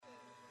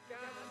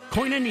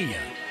Koinonia,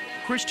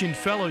 Christian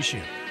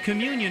fellowship,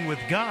 communion with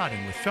God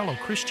and with fellow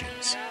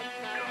Christians.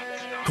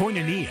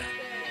 Koinonia,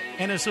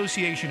 an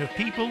association of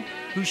people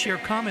who share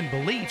common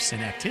beliefs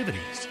and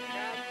activities.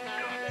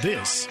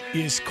 This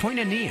is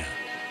Koinonia.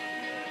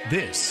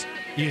 This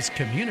is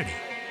community.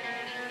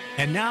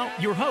 And now,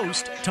 your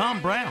host, Tom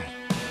Brown.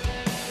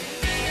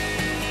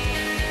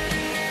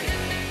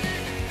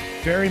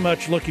 Very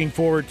much looking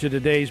forward to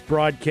today's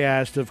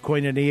broadcast of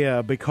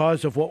Koinonia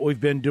because of what we've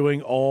been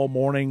doing all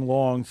morning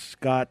long.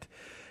 Scott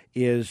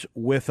is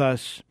with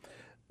us.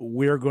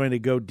 We're going to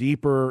go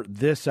deeper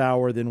this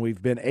hour than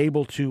we've been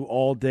able to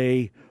all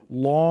day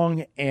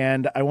long,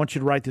 and I want you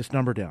to write this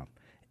number down,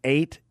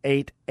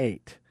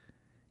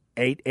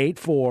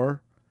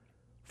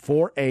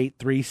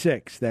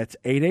 888-884-4836. That's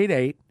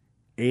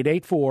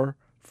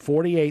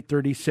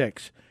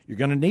 888-884-4836. You're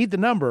going to need the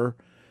number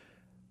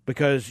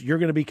because you're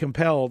going to be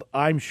compelled,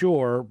 I'm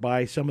sure,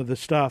 by some of the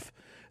stuff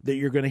that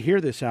you're going to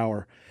hear this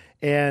hour.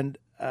 And,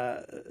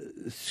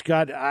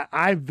 Scott,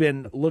 I've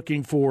been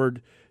looking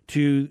forward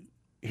to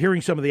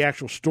hearing some of the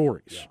actual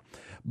stories. Yeah.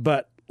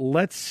 But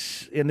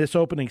let's, in this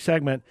opening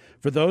segment,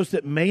 for those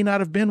that may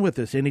not have been with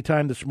us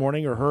anytime this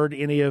morning or heard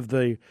any of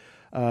the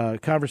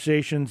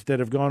conversations that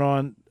have gone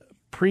on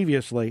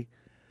previously,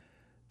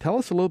 tell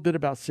us a little bit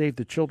about Save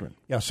the Children.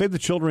 Yeah, Save the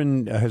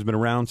Children has been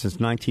around since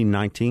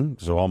 1919,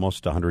 so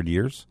almost 100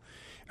 years.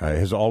 It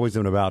has always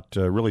been about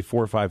really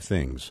 4 or 5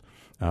 things.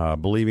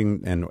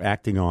 Believing and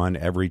acting on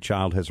every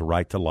child has a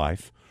right to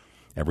life.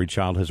 Every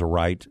child has a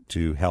right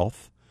to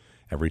health.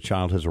 Every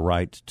child has a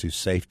right to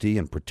safety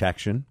and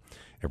protection.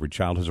 Every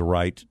child has a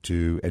right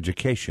to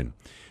education.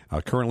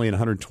 Currently in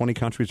 120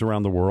 countries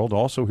around the world,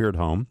 also here at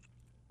home.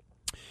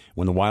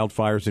 When the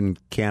wildfires in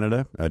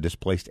Canada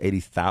displaced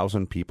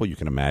 80,000 people, you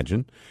can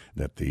imagine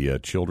that the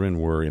children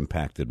were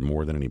impacted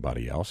more than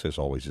anybody else, as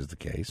always is the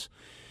case.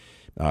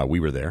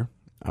 We were there.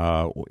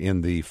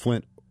 In the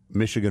Flint,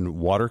 Michigan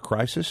water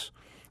crisis,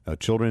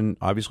 children,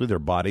 obviously their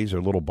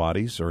little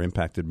bodies are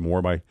impacted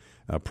more by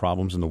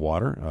problems in the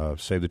water.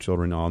 Save the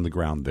Children on the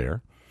ground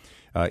there.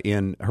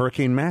 In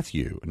Hurricane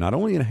Matthew, not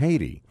only in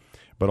Haiti,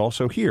 but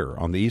also here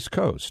on the East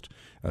Coast.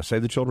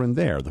 Save the Children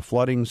there. The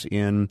floodings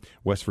in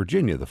West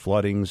Virginia, the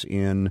floodings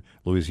in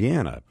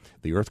Louisiana,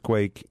 the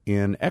earthquake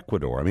in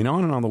Ecuador. I mean,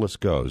 on and on the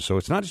list goes. So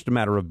it's not just a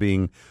matter of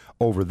being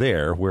over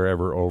there,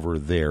 wherever over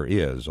there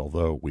is,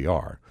 although we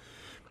are.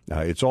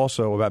 It's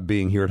also about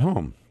being here at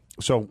home.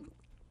 So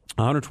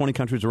 120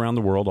 countries around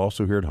the world,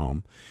 also here at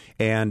home.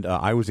 And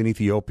I was in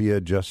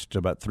Ethiopia just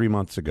about 3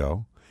 months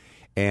ago,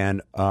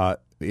 and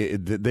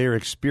they're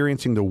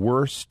experiencing the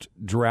worst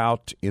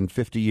drought in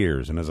 50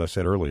 years. And as I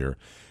said earlier,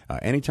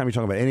 anytime you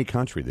talk about any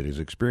country that is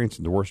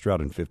experiencing the worst drought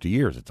in 50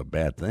 years, it's a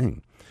bad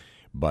thing.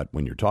 But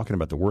when you're talking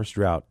about the worst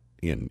drought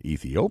in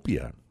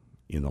Ethiopia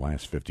in the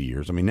last 50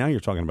 years, I mean, now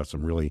you're talking about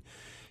some really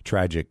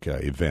tragic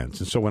events.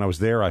 And so when I was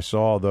there, I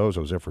saw those.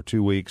 I was there for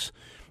 2 weeks.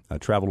 I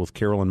traveled with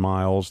Carolyn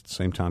Miles. At the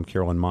same time,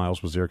 Carolyn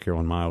Miles was there.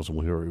 Carolyn Miles, and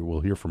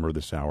we'll hear from her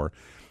this hour.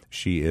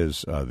 She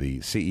is the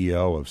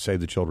CEO of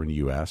Save the Children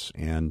U.S.,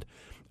 and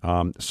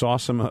saw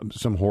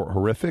some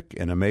horrific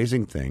and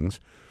amazing things.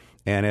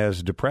 And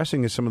as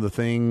depressing as some of the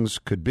things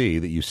could be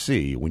that you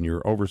see when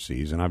you're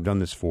overseas, and I've done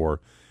this for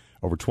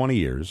over 20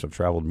 years. I've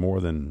traveled more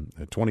than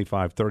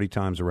 25, 30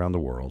 times around the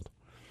world.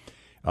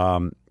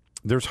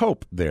 There's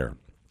hope there.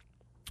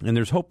 And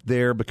there's hope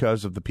there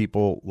because of the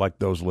people like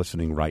those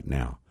listening right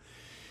now.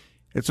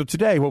 And so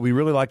today, what we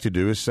really like to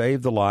do is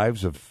save the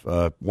lives of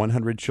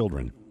 100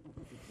 children.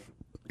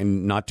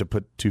 And not to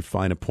put too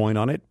fine a point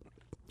on it,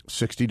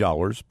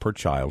 $60 per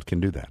child can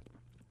do that.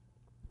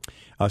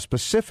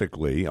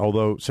 Specifically,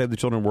 although Save the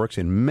Children works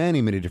in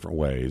many, many different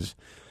ways,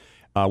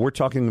 we're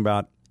talking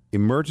about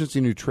emergency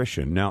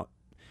nutrition. Now,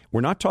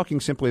 we're not talking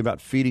simply about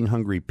feeding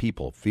hungry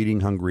people, feeding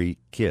hungry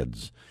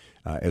kids,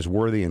 as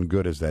worthy and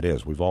good as that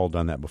is. We've all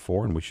done that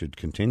before, and we should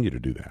continue to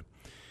do that.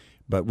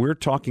 But we're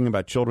talking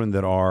about children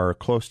that are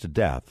close to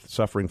death,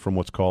 suffering from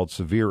what's called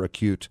severe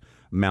acute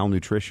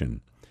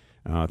malnutrition.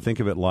 Think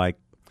of it like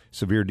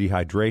severe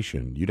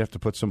dehydration. You'd have to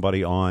put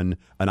somebody on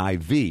an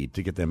IV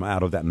to get them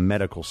out of that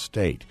medical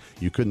state.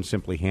 You couldn't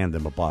simply hand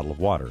them a bottle of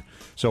water.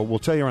 So we'll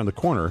tell you around the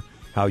corner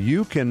how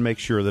you can make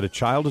sure that a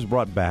child is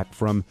brought back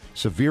from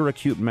severe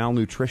acute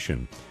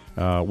malnutrition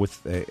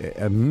with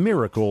a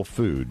miracle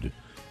food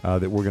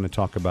that we're going to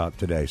talk about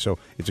today. So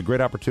it's a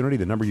great opportunity.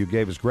 The number you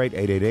gave is great,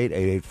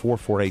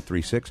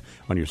 888-884-4836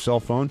 on your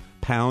cell phone,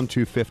 pound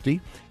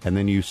 250, and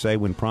then you say,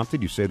 when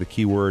prompted, you say the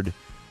keyword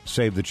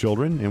Save the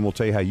Children, and we'll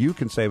tell you how you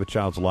can save a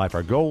child's life.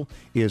 Our goal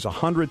is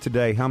 100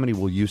 today. How many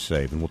will you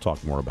save? And we'll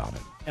talk more about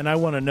it. And I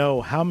want to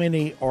know how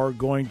many are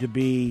going to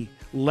be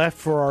left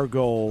for our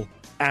goal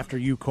after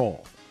you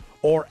call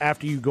or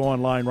after you go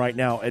online right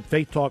now at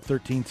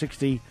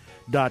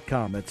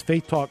faithtalk1360.com. That's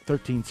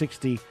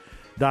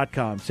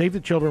faithtalk1360.com. Save the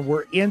Children.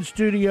 We're in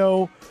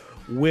studio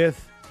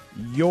with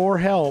your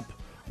help.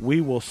 We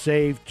will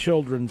save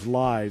children's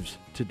lives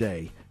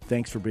today.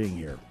 Thanks for being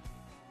here.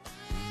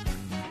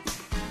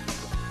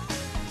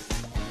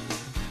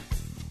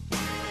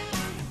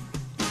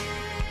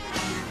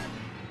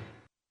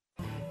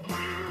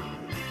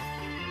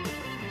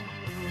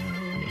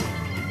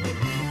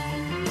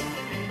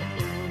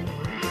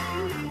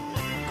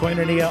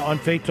 Koinonia on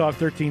Faith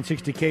Talk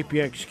 1360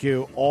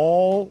 KPXQ.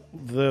 All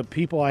the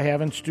people I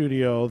have in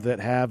studio that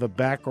have a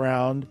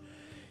background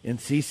in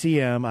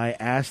CCM, I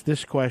asked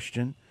this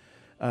question.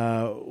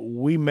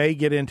 We may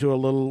get into a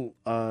little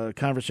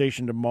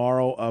conversation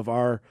tomorrow of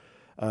our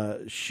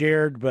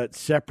shared but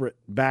separate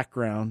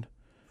background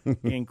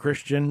in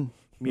Christian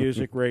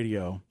music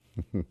radio.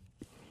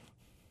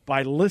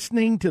 By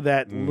listening to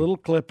that little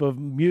clip of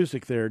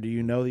music there, do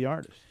you know the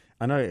artist?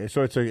 I know.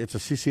 So it's a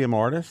CCM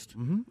artist.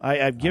 Mm-hmm.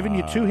 I've given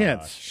you two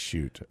hints.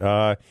 Shoot,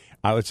 I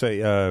would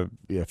say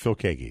Phil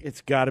Keaggy.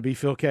 It's got to be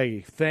Phil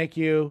Keaggy. Thank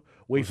you.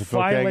 We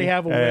finally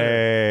have a winner.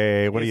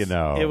 Hey, what do you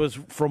know? It was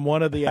from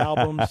one of the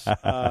albums,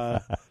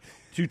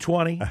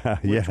 220,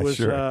 which was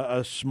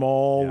a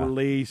small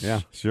release.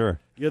 Yeah, sure.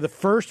 You're the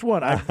first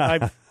one.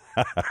 I've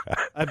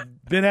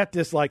been at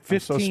this like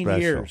 15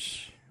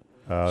 years.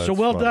 So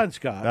well done,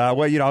 Scott.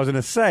 Well, I was going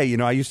to say,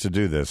 I used to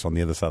do this on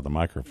the other side of the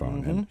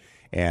microphone,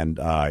 and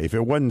if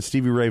it wasn't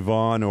Stevie Ray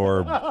Vaughan or,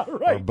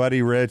 or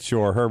Buddy Rich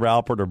or Herb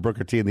Alpert or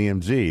Booker T and the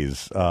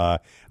MGs, I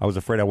was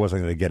afraid I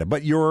wasn't going to get it.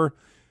 But your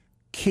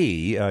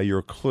key,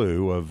 your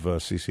clue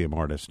of CCM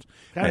artist,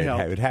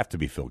 it would have to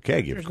be Phil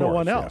Keaggy. There's of course. No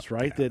one else,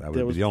 right? Yeah,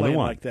 that was the only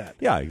one like that.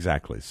 Yeah,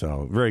 exactly.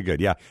 So very good.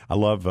 Yeah, I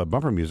love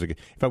bumper music. In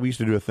fact, we used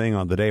to do a thing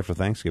on the day after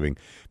Thanksgiving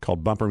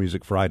called Bumper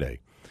Music Friday.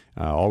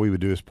 All we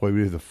would do is play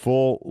the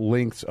full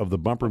lengths of the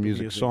bumper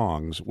music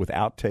songs with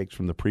outtakes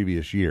from the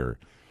previous year,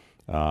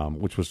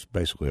 which was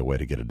basically a way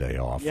to get a day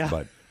off.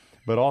 Yeah.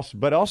 But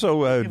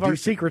also give our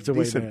secrets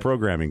away, decent man.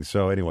 programming.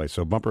 So anyway,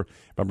 bumper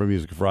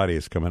music Friday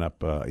is coming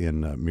up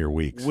in mere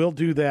weeks. We'll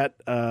do that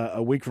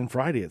a week from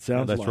Friday. It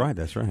sounds. That's right.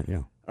 That's right.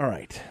 Yeah. All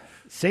right.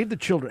 Save the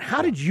Children.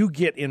 How did you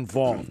get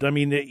involved? I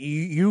mean,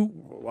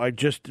 I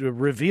just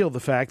revealed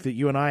the fact that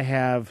you and I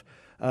have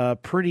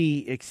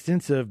pretty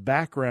extensive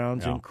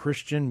backgrounds in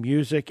Christian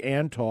music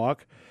and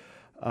talk.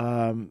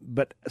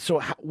 But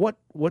so what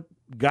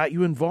got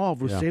you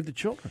involved with Save the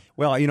Children?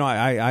 Well,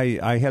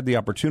 I had the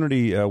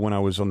opportunity when I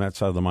was on that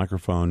side of the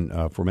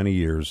microphone for many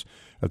years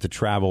to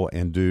travel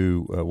and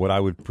do what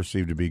I would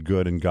perceive to be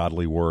good and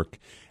godly work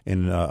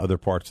in other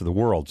parts of the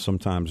world,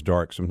 sometimes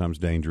dark, sometimes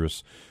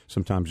dangerous,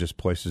 sometimes just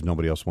places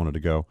nobody else wanted to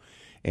go.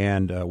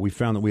 And we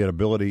found that we had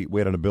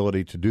an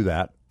ability to do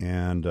that,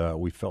 and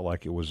we felt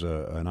like it was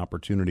an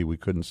opportunity we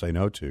couldn't say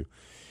no to.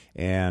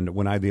 And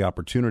when I had the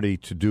opportunity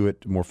to do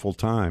it more full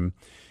time,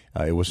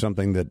 it was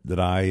something that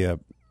I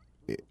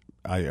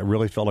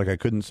really felt like I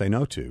couldn't say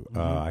no to.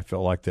 I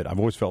felt like that. I've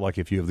always felt like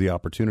if you have the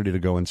opportunity to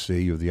go and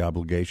see, you have the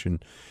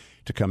obligation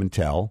to come and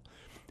tell.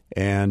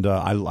 And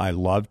I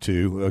love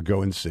to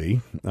go and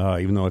see,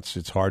 even though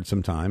it's hard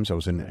sometimes. I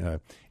was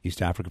in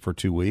East Africa for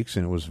 2 weeks,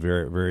 and it was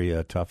very,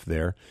 very tough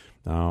there.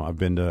 I've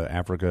been to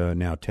Africa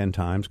now 10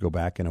 times, go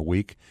back in a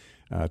week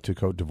to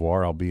Cote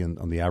d'Ivoire. I'll be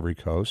on the Ivory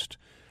Coast.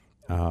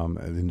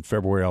 In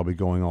February, I'll be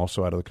going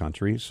also out of the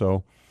country.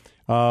 So,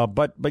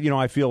 but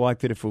I feel like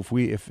that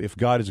if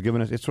God has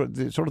given us, it's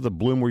sort of the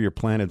bloom where you're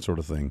planted sort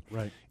of thing.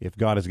 Right. If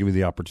God has given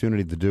you the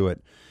opportunity to do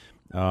it,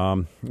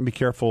 be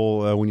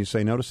careful when you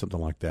say no to something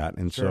like that.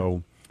 And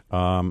so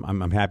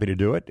I'm happy to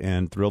do it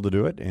and thrilled to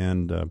do it.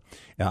 And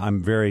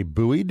I'm very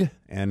buoyed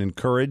and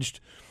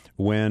encouraged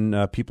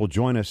when people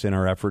join us in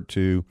our effort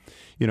to,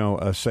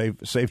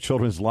 save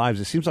children's lives.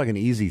 It seems like an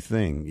easy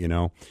thing,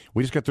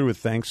 We just got through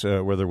with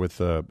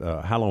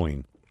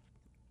Halloween.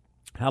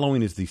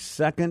 Halloween is the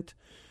second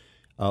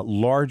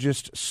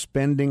largest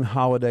spending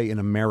holiday in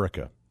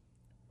America.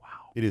 Wow.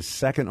 It is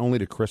second only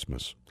to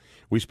Christmas.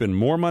 We spend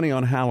more money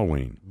on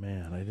Halloween.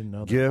 Man, I didn't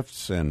know that.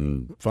 Gifts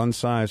and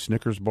fun-sized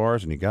Snickers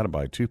bars, and you got to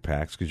buy 2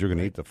 packs because you're going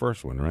to eat the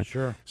first one, right?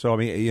 Sure. So,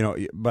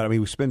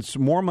 we spend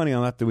more money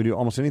on that than we do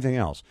almost anything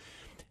else.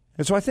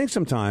 And so I think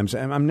sometimes,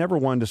 and I'm never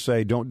one to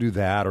say don't do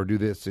that or do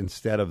this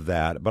instead of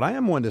that, but I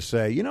am one to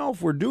say,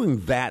 if we're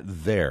doing that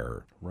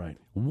there, right,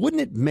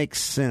 wouldn't it make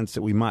sense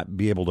that we might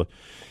be able to,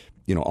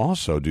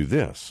 also do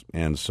this?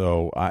 And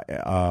so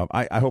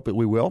I hope that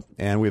we will.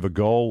 And we have a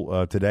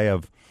goal today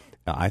of,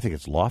 I think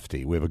it's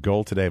lofty. We have a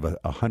goal today of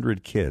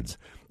 100 kids,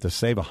 to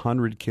save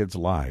 100 kids'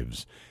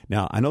 lives.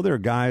 Now, I know there are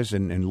guys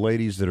and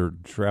ladies that are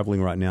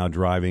traveling right now,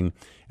 driving,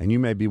 and you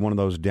may be one of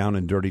those down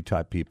and dirty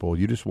type people.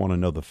 You just want to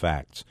know the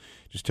facts.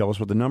 Just tell us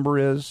what the number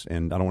is,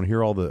 and I don't want to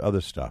hear all the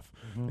other stuff.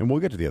 And we'll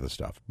get to the other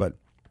stuff, but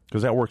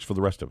because that works for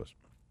the rest of us,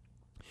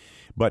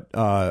 but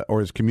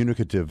or is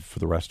communicative for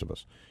the rest of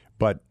us.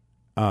 But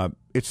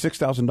it's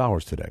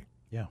 $6,000 today.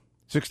 Yeah,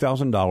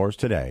 $6,000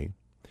 today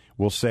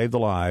will save the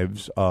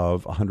lives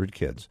of 100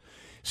 kids.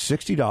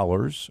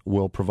 $60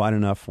 will provide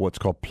enough what's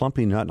called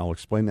plumpy nut, and I'll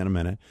explain that in a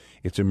minute.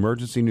 It's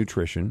emergency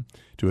nutrition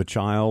to a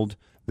child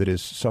that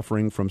is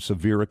suffering from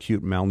severe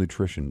acute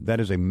malnutrition. That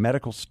is a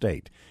medical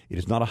state. It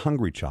is not a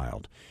hungry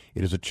child.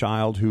 It is a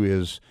child who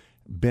has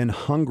been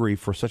hungry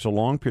for such a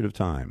long period of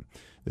time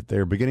that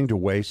they're beginning to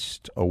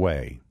waste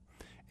away,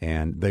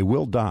 and they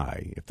will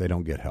die if they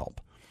don't get help.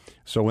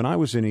 So when I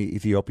was in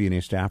Ethiopia and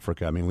East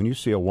Africa, when you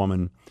see a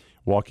woman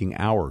walking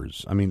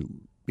hours,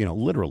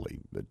 literally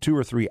 2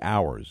 or 3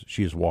 hours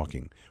she is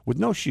walking with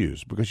no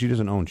shoes because she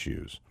doesn't own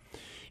shoes.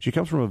 She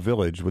comes from a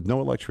village with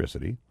no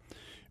electricity,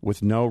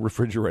 with no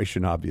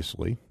refrigeration,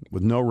 obviously,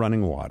 with no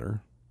running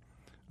water,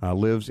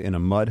 lives in a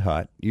mud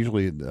hut.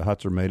 Usually the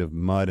huts are made of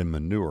mud and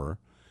manure.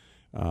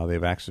 They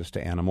have access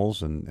to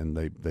animals, and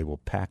they will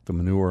pack the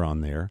manure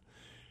on there.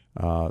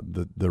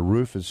 The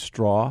roof is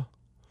straw.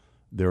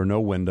 There are no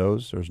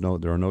windows.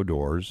 There are no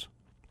doors.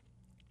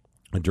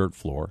 A dirt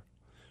floor,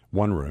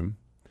 one room.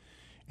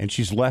 And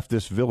she's left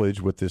this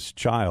village with this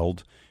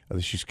child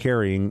that she's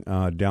carrying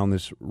down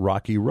this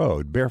rocky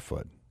road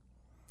barefoot.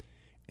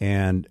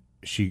 And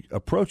she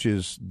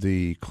approaches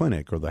the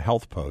clinic or the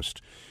health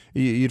post.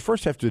 You'd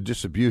first have to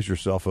disabuse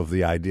yourself of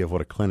the idea of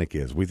what a clinic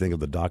is. We think of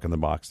the doc in the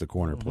box, the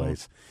corner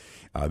place.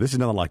 This is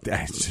nothing like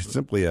that. It's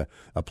simply a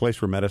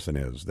place where medicine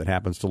is that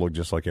happens to look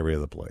just like every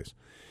other place.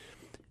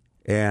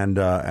 And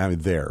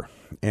there.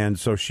 And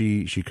so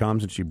she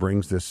comes and she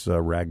brings this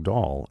rag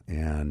doll,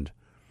 and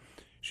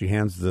she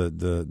hands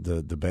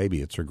the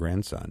baby. It's her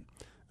grandson,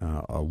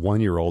 a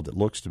 1-year-old that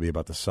looks to be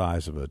about the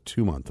size of a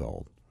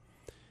 2-month-old,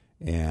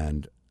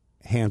 and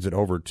hands it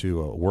over to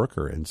a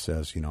worker and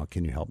says,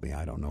 can you help me?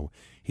 I don't know.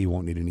 He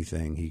won't need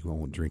anything. He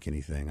won't drink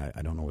anything.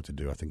 I don't know what to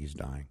do. I think he's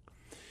dying.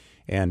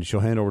 And she'll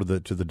hand it over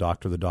to the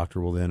doctor. The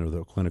doctor will then, or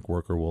the clinic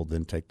worker will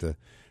then take the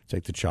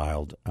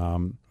child.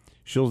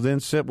 She'll then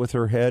sit with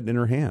her head in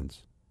her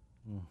hands,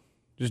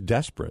 just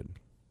desperate,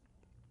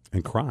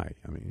 and cry.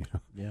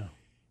 Yeah.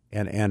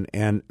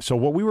 And so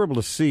what we were able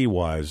to see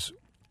was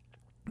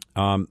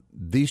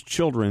these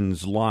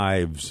children's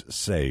lives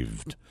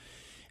saved,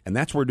 and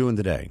that's what we're doing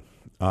today.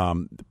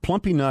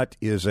 Plumpy Nut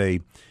is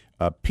a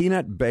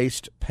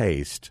peanut-based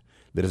paste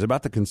that is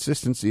about the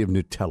consistency of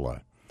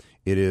Nutella.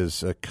 It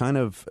is a kind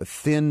of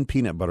thin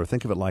peanut butter.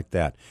 Think of it like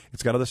that.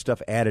 It's got other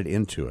stuff added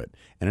into it.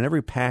 And in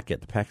every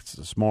packet, the packet's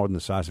smaller than the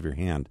size of your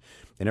hand.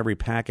 In every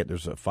packet,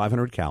 there's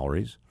 500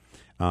 calories.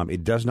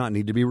 It does not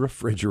need to be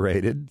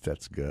refrigerated.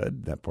 That's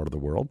good, that part of the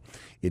world.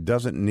 It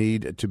doesn't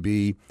need to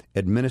be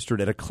administered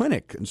at a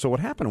clinic. And so what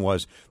happened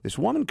was this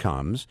woman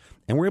comes,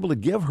 and we're able to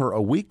give her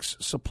a week's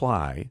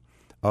supply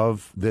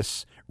of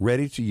this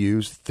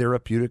ready-to-use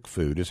therapeutic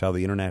food, is how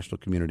the international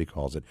community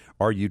calls it,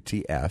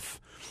 RUTF.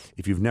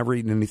 If you've never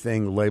eaten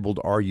anything labeled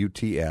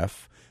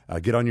RUTF,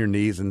 get on your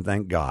knees and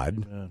thank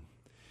God.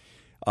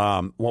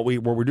 What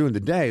we're doing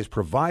today is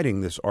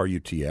providing this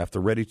RUTF, the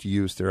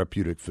ready-to-use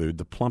therapeutic food,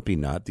 the Plumpy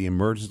Nut, the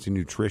emergency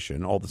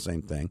nutrition, all the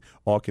same thing,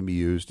 all can be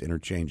used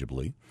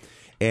interchangeably,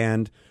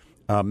 and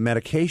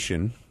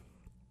medication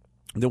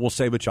that will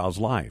save a child's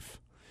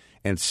life.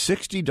 And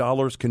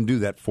 $60 can do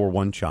that for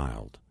one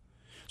child.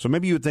 So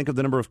maybe you would think of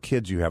the number of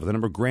kids you have, the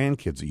number of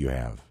grandkids that you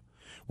have.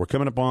 We're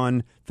coming up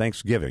on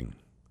Thanksgiving.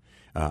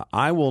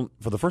 I will,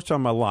 for the first time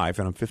in my life,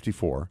 and I'm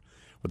 54,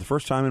 for the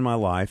first time in my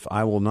life,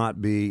 I will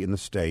not be in the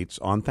States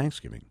on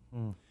Thanksgiving.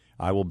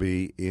 I will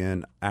be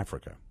in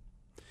Africa.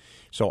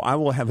 So I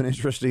will have an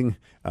interesting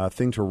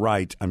thing to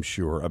write, I'm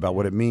sure, about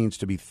what it means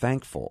to be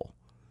thankful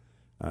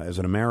as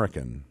an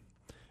American,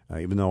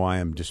 even though I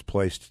am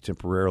displaced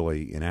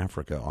temporarily in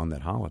Africa on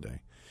that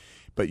holiday.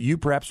 But you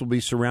perhaps will be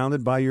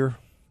surrounded by your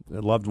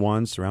loved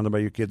ones, surrounded by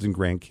your kids and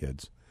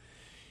grandkids.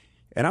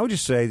 And I would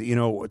just say,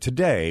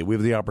 today we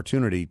have the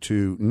opportunity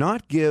to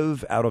not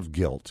give out of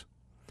guilt.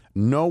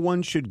 No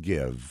one should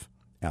give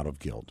out of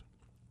guilt.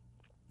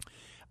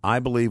 I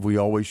believe we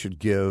always should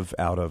give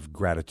out of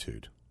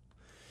gratitude.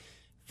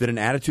 That an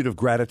attitude of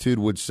gratitude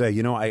would say,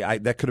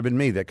 that could have been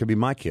me. That could be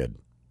my kid.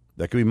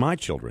 That could be my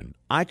children.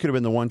 I could have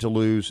been the one to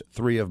lose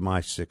 3 of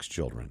my 6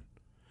 children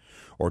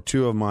or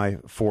 2 of my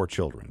 4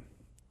 children.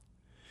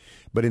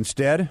 But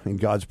instead, in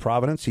God's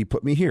providence, he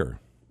put me here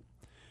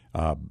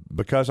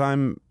because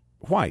I'm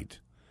white,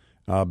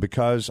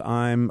 because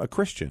I'm a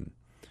Christian,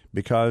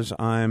 because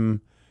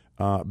I'm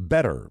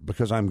better,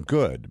 because I'm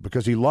good,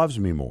 because he loves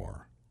me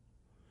more.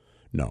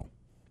 No,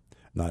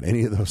 not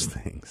any of those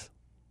things.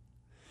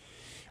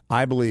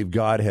 I believe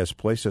God has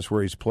placed us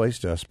where he's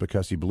placed us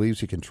because he believes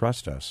he can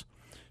trust us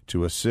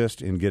to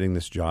assist in getting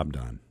this job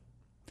done.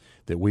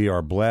 That we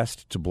are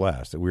blessed to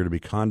bless, that we are to be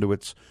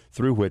conduits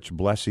through which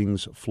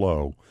blessings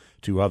flow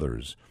to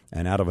others.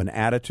 And out of an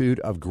attitude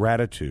of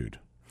gratitude,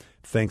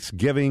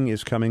 Thanksgiving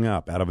is coming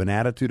up. Out of an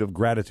attitude of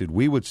gratitude,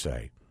 we would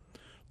say,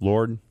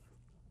 Lord,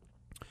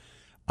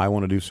 I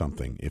want to do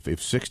something. If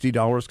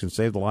 $60 can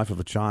save the life of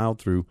a child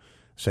through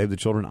Save the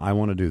Children, I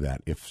want to do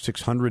that. If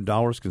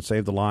 $600 can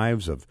save the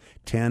lives of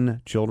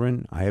 10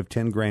 children, I have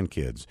 10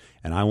 grandkids,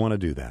 and I want to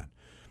do that.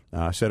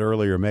 I said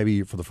earlier,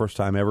 maybe for the first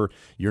time ever,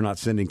 you're not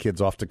sending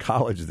kids off to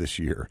college this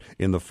year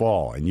in the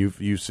fall, and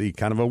you see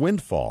kind of a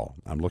windfall.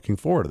 I'm looking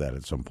forward to that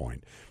at some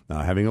point,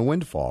 having a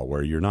windfall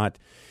where you're not,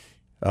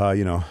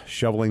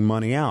 shoveling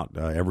money out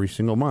every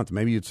single month.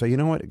 Maybe you'd say, you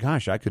know what,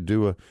 gosh, I could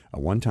do a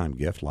one-time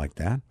gift like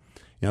that.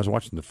 I was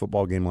watching the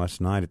football game last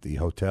night at the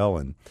hotel,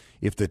 and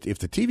if the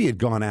TV had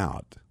gone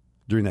out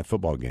during that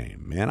football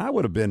game, man, I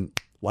would have been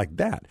like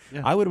that.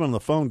 Yeah. I would have been on the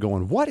phone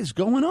going, what is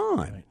going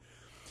on? Right.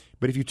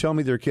 But if you tell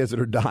me there are kids that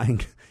are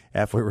dying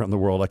halfway around the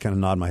world, I kind of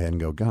nod my head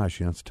and go,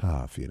 gosh, it's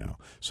tough,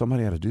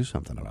 Somebody ought to do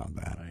something about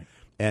that. Right.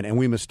 And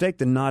we mistake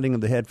the nodding of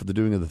the head for the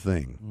doing of the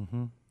thing.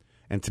 Mm-hmm.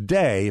 And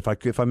today,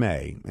 if I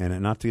may,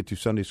 and not to get to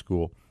Sunday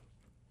school,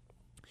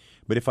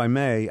 but if I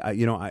may,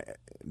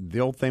 the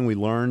old thing we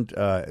learned,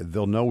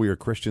 they'll know we are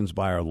Christians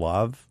by our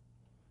love,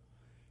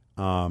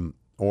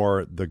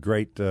 or the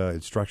great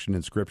instruction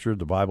in Scripture.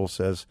 The Bible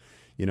says,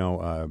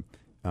 that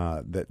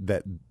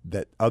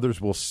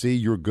others will see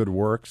your good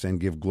works and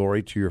give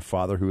glory to your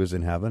Father who is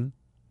in heaven.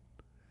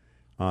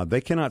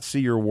 They cannot see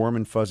your warm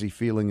and fuzzy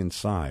feeling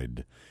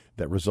inside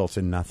that results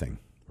in nothing.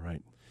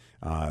 Right.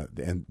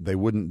 And they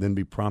wouldn't then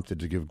be prompted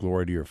to give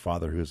glory to your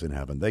Father who is in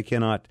heaven. They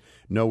cannot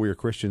know we are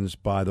Christians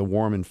by the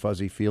warm and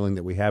fuzzy feeling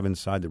that we have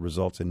inside that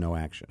results in no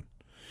action.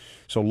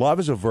 So love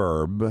is a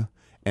verb,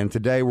 and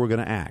today we're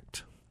going to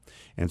act.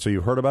 And so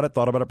you heard about it,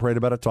 thought about it, prayed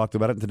about it, talked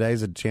about it, and today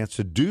is a chance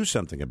to do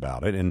something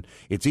about it, and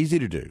it's easy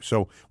to do.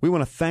 So we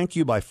want to thank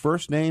you by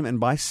first name and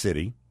by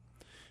city.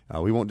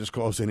 We won't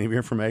disclose any of your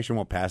information.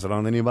 Won't pass it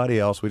on to anybody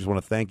else. We just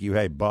want to thank you.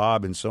 Hey,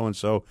 Bob and so in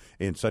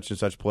such and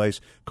such place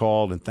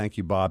called, and thank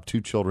you, Bob.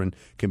 2 children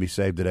can be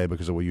saved today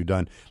because of what you've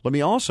done. Let me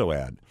also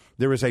add,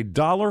 there is a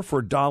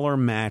 $1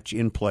 match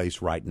in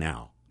place right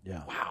now.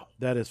 Yeah. Wow.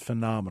 That is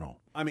phenomenal.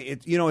 I mean,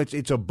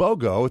 it's a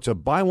BOGO. It's a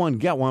buy one,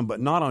 get one,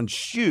 but not on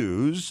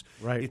shoes.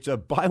 Right. It's a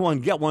buy one,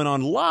 get one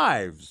on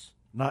lives.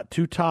 Not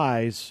 2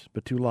 ties,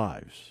 but 2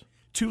 lives.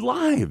 2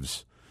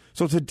 lives.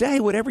 So today,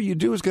 whatever you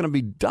do is going to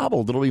be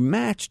doubled. It'll be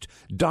matched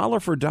dollar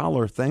for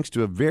dollar thanks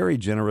to a very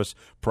generous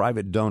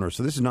private donor.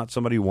 So this is not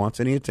somebody who wants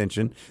any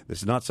attention.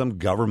 This is not some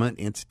government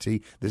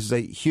entity. This is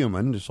a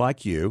human, just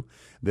like you,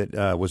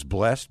 that was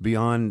blessed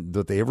beyond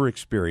what they ever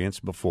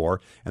experienced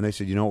before. And they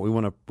said, you know what, we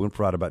want to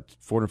provide about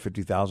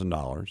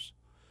 $450,000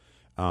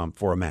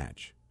 for a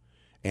match.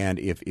 And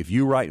if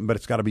you write, but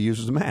it's got to be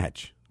used as a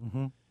match.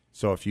 Mm-hmm.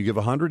 So if you give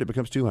 100, it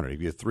becomes 200.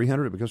 If you give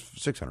 300, it becomes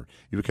 600.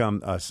 You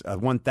become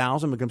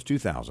 1,000, it becomes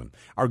 2,000.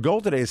 Our goal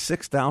today is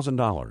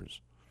 $6,000.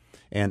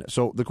 And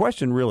so the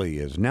question really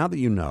is, now that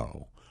you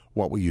know,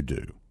 what will you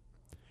do?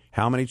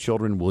 How many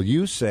children will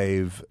you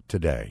save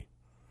today?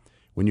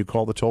 When you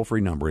call the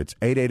toll-free number, it's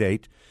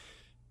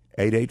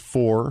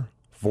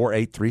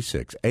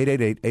 888-884-4836.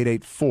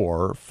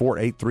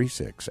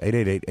 888-884-4836.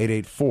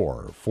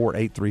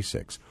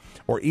 888-884-4836.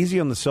 Or easy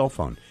on the cell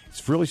phone.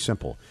 It's really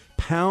simple.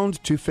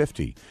 Pound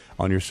 250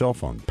 on your cell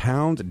phone.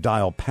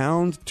 Dial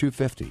pound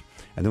 250.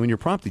 And then when you're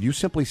prompted, you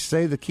simply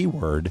say the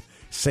keyword,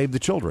 save the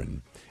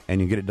children. And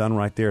you get it done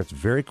right there. It's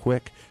very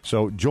quick.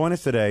 So join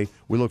us today.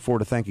 We look forward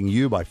to thanking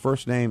you by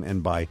first name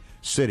and by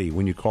city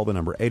when you call the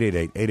number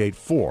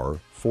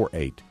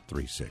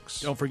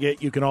 888-884-4836. Don't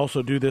forget, you can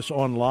also do this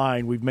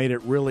online. We've made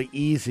it really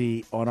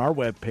easy on our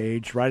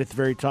webpage, right at the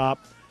very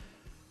top.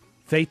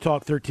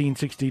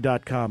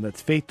 faithtalk1360.com.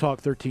 That's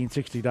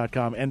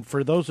faithtalk1360.com. And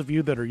for those of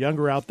you that are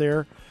younger out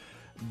there,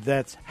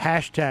 that's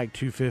hashtag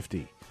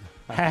 250.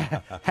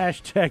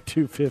 Hashtag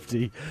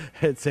 250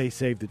 and say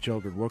save the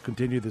children. We'll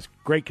continue this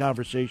great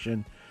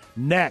conversation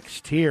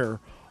next here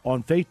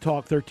on Faith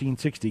Talk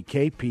 1360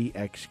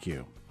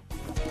 KPXQ.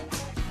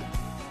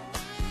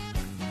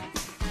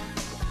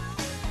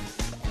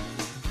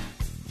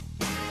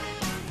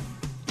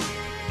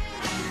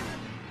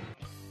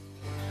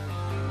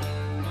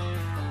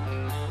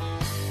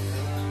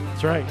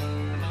 That's right.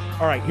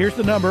 All right, here's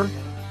the number,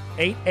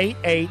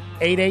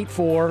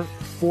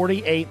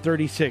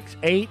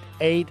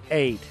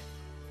 888-884-4836,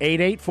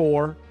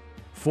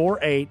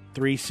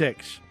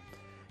 888-884-4836.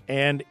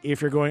 And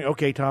if you're going,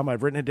 okay, Tom,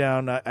 I've written it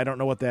down. I don't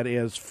know what that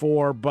is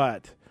for,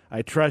 but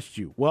I trust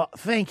you. Well,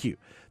 thank you.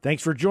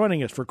 Thanks for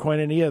joining us for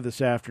Koinonia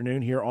this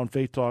afternoon here on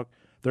Faith Talk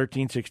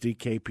 1360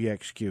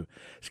 KPXQ.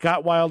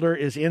 Scott Wilder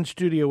is in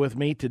studio with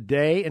me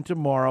today and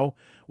tomorrow.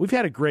 We've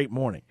had a great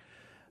morning.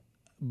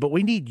 But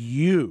we need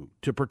you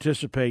to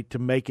participate to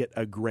make it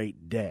a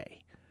great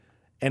day.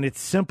 And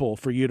it's simple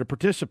for you to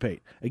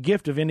participate. A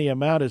gift of any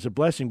amount is a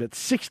blessing, but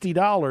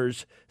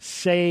 $60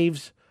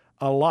 saves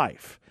a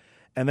life.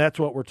 And that's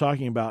what we're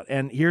talking about.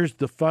 And here's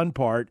the fun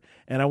part,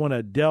 and I want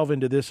to delve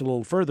into this a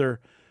little further.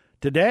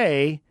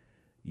 Today,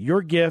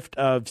 your gift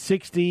of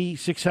 $60,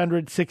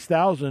 $600,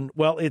 $6,000,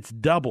 well, it's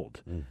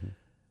doubled. Mm-hmm.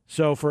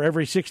 So for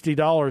every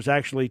 $60,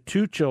 actually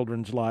 2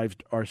 children's lives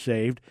are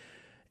saved.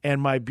 And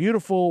my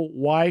beautiful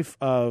wife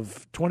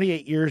of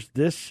 28 years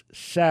this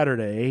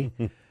Saturday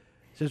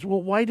says,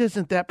 well, why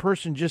doesn't that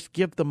person just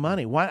give the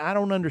money? Why? I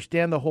don't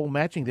understand the whole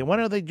matching thing. Why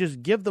don't they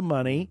just give the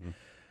money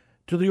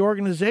to the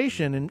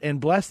organization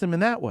and bless them in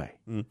that way?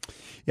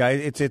 Yeah,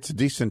 it's a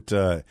decent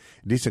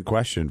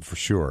question for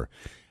sure.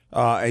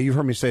 You've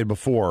heard me say it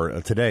before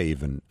today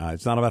even.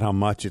 It's not about how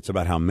much, it's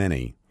about how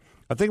many.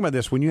 Think about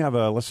this. When you have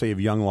let's say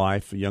Young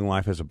Life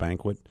has a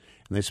banquet,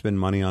 and they spend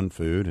money on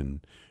food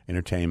and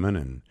entertainment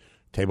and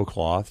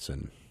tablecloths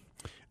and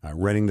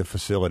renting the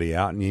facility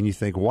out, and you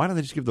think, why don't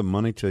they just give the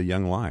money to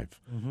Young Life?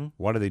 Mm-hmm.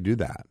 Why do they do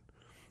that?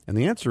 And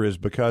the answer is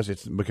because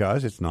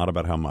it's not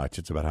about how much,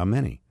 it's about how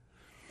many.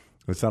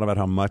 It's not about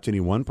how much any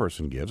one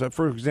person gives.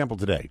 For example,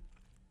 today,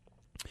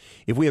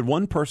 if we had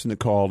one person that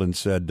called and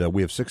said,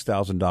 we have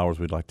 $6,000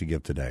 we'd like to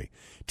give today,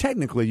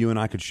 technically you and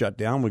I could shut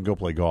down, we'd go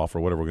play golf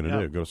or whatever we're going to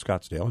do, go to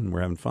Scottsdale, and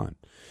we're having fun.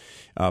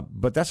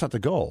 But that's not the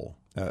goal.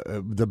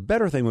 The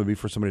better thing would be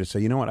for somebody to say,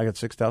 you know what, I got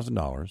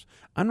 $6,000.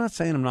 I'm not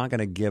saying I'm not going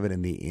to give it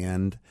in the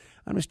end.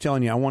 I'm just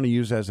telling you I want to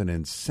use it as an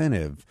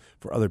incentive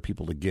for other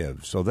people to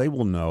give. So they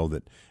will know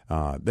that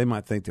they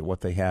might think that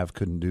what they have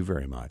couldn't do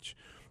very much.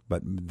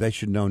 But they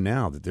should know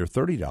now that their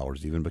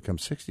 $30 even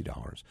becomes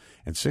 $60,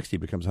 and $60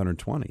 becomes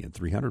 $120, and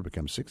 $300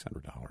 becomes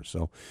 $600.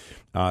 So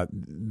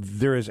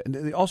there is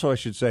also, I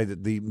should say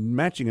that the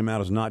matching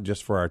amount is not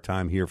just for our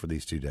time here for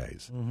these 2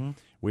 days. Mm-hmm.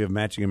 We have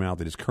matching amount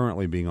that is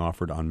currently being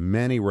offered on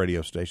many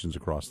radio stations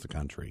across the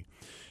country.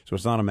 So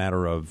it's not a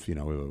matter of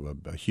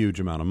a huge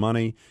amount of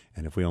money,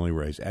 and if we only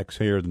raise X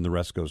here, then the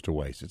rest goes to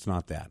waste. It's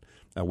not that.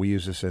 We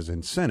use this as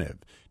incentive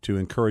to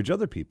encourage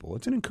other people.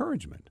 It's an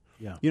encouragement.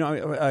 Yeah.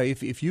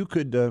 If you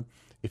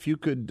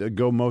could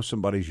go mow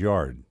somebody's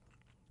yard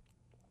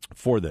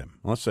for them,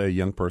 let's say a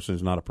young person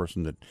is not a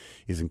person that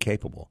is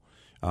incapable.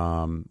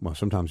 Well,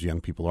 sometimes young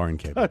people are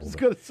incapable. I was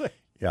going to say.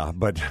 Yeah,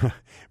 but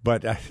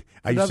I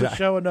another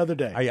show, another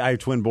day. I have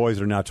twin boys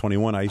that are now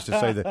 21. I used to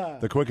say that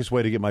the quickest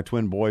way to get my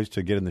twin boys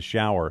to get in the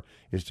shower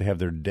is to have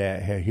their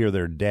dad hear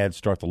their dad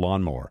start the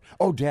lawnmower.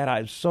 Oh, Dad,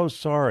 I'm so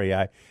sorry.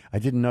 I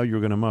didn't know you were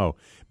going to mow.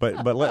 But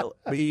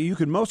you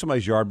could mow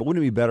somebody's yard, but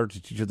wouldn't it be better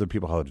to teach other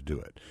people how to do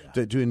it,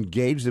 to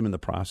engage them in the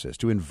process,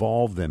 to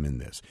involve them in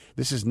this?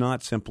 This is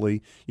not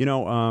simply,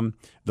 the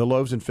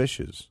loaves and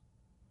fishes.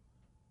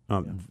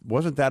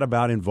 Wasn't that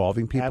about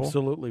involving people?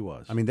 Absolutely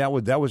was. I mean, that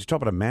was talk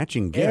about a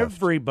matching gift.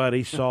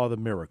 Everybody saw the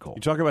miracle.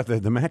 You talk about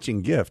the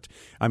matching gift.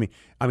 I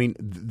mean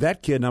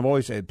that kid. And I've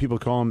always said people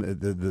call him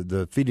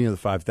the feeding of the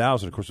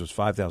 5,000. Of course, it was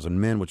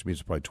 5,000 men, which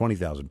means probably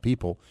 20,000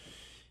 people.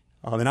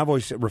 And I've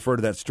always referred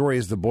to that story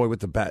as the boy with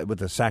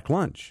the sack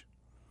lunch.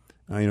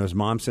 His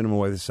mom sent him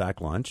away with the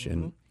sack lunch,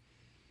 and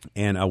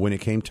when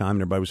it came time,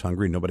 and everybody was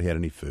hungry, nobody had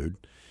any food.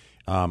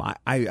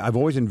 I've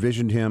always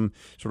envisioned him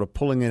sort of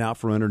pulling it out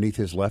from underneath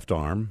his left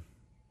arm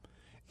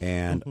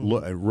and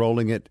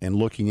rolling it and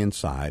looking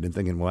inside and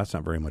thinking, well, that's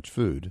not very much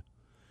food.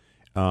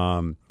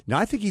 Now,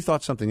 I think he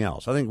thought something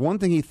else. I think one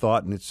thing he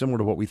thought, and it's similar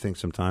to what we think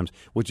sometimes,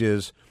 which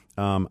is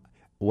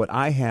what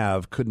I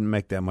have couldn't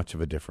make that much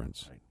of a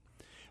difference. Right.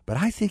 But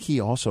I think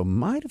he also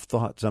might have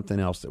thought something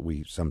else that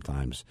we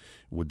sometimes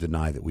would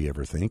deny that we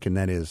ever think, and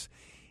that is,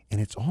 and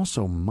it's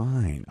also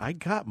mine. I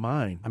got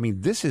mine. I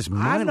mean, this is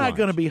mine. I'm not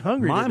going to be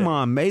hungry My today.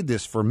 mom made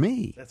this for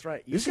me. That's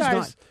right. This you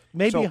guys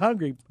may be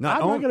hungry. I'm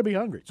not going to be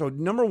hungry. So,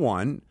 number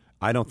one,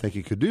 I don't think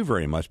he could do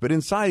very much. But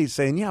inside, he's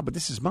saying, yeah, but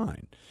this is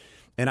mine.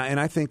 And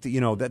I think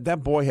that,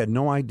 that boy had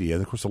no idea.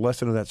 Of course, the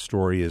lesson of that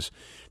story is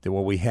that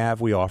what we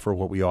have, we offer.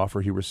 What we offer,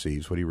 he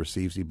receives. What he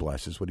receives, he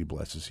blesses. What he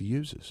blesses, he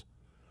uses.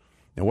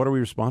 Now, what are we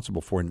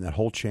responsible for in that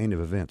whole chain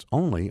of events?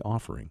 Only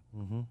offering.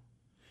 Mm-hmm.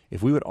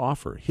 If we would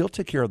offer, he'll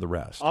take care of the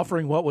rest.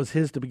 Offering what was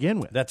his to begin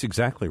with. That's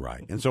exactly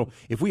right. And so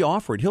if we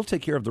offer it, he'll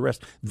take care of the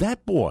rest.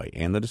 That boy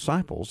and the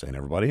disciples and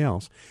everybody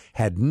else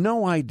had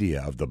no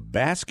idea of the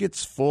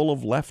baskets full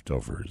of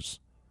leftovers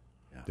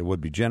that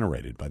would be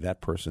generated by that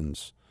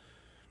person's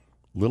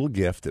little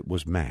gift that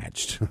was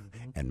matched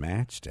and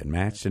matched and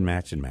matched and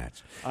matched and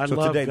matched. I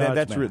love today,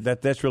 God's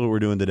that's really what we're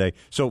doing today.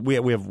 So we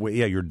have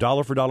your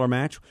dollar for dollar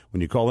match. When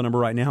you call the number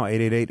right now,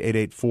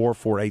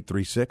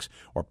 888-884-4836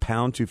 or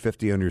pound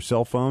 250 on your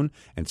cell phone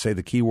and say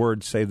the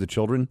keyword Save the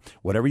Children.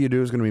 Whatever you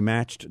do is going to be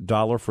matched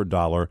dollar for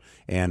dollar.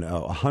 And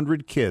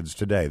 100 kids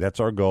today, that's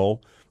our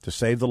goal, to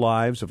save the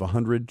lives of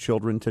 100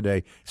 children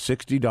today.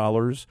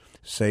 $60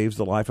 saves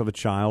the life of a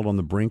child on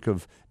the brink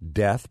of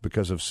death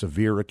because of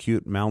severe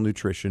acute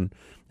malnutrition.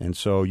 And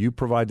so you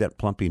provide that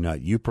plumpy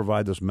nut. You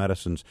provide those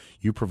medicines.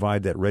 You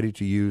provide that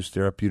ready-to-use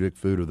therapeutic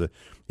food or the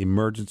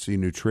emergency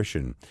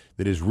nutrition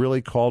that is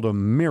really called a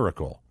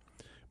miracle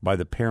by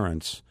the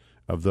parents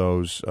of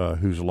those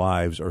whose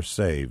lives are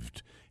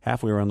saved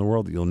halfway around the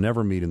world that you'll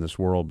never meet in this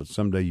world, but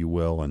someday you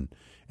will. And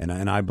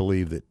I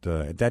believe that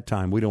at that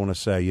time we don't want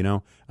to say,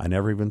 I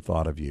never even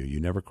thought of you. You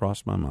never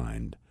crossed my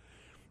mind.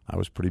 I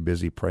was pretty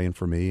busy praying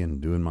for me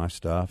and doing my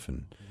stuff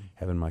and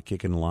having my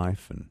kick in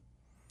life. And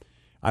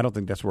I don't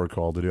think that's what we're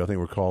called to do. I think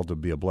we're called to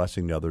be a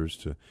blessing to others,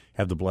 to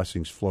have the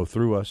blessings flow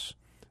through us,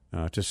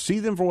 to see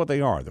them for what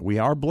they are, that we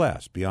are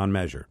blessed beyond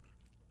measure.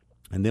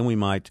 And then we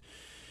might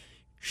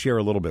share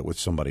a little bit with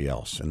somebody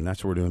else. And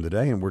that's what we're doing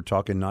today. And we're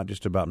talking not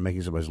just about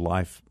making somebody's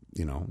life,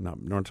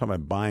 not talking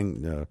about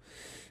buying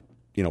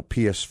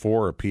PS4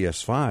 or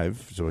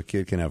PS5 so a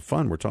kid can have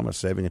fun. We're talking about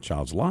saving a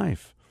child's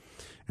life.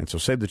 And so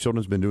Save the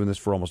Children's been doing this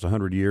for almost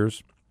 100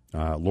 years.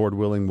 Lord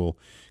willing, we'll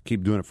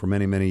keep doing it for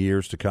many, many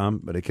years to come.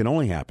 But it can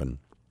only happen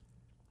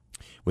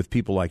with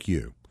people like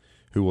you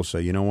who will say,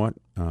 you know what,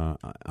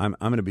 I'm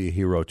going to be a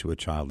hero to a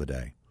child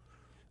today.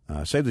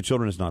 Save the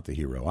Children is not the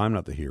hero. I'm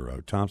not the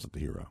hero. Tom's not the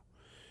hero.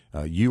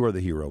 You are the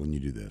hero when you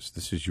do this.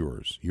 This is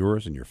yours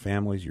and your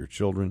families, your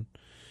children,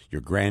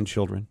 your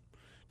grandchildren.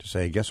 To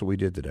say, guess what we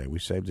did today? We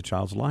saved a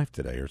child's life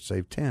today, or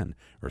saved 10,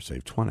 or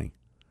saved 20.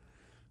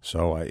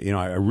 So,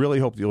 I really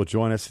hope you'll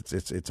join us.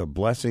 It's a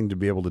blessing to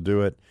be able to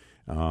do it.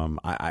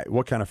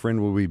 What kind of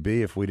friend would we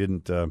be if we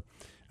didn't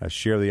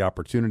share the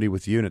opportunity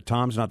with you. And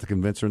Tom's not the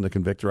convincer and the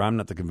convictor. I'm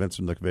not the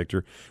convincer and the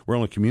convictor. We're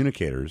only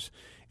communicators.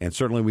 And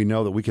certainly we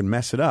know that we can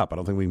mess it up. I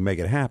don't think we can make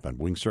it happen.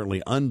 We can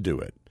certainly undo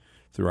it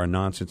through our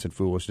nonsense and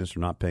foolishness, or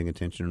not paying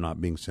attention, or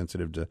not being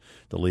sensitive to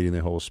the leading of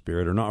the Holy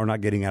Spirit, or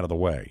not getting out of the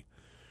way.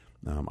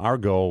 Our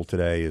goal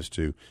today is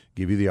to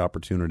give you the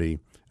opportunity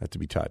to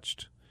be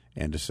touched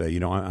and to say,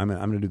 I'm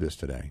going to do this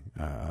today.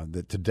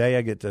 That today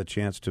I get the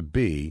chance to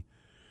be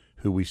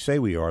who we say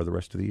we are the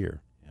rest of the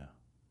year. Yeah,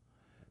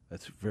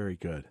 that's very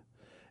good.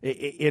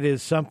 It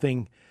is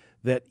something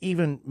that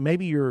even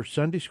maybe your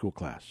Sunday school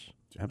class,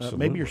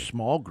 maybe your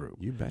small group,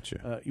 you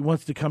betcha,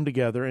 wants to come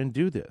together and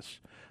do this.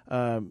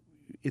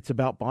 It's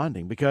about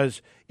bonding,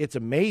 because it's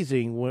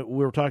amazing. When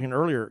we were talking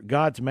earlier,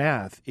 God's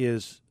math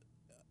is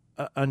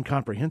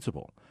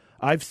incomprehensible.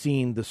 I've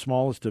seen the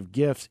smallest of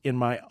gifts in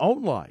my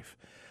own life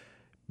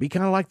be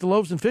kind of like the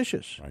loaves and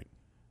fishes. Right.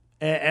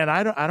 And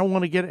I don't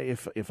want to get,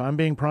 if I'm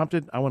being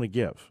prompted, I want to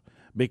give,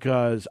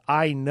 because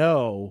I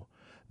know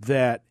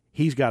that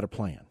He's got a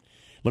plan.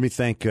 Let me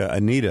thank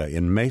Anita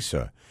in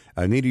Mesa.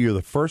 Anita, you're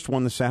the first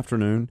one this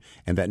afternoon,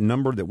 and that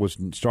number that was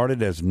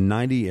started as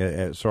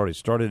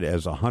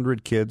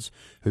 100 kids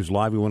whose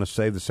life we want to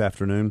save this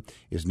afternoon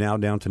is now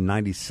down to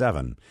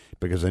 97,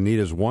 because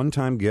Anita's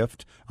one-time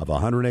gift of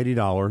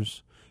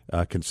 $180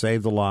 can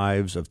save the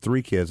lives of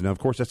 3 kids. Now, of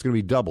course, that's going to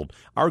be doubled.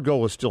 Our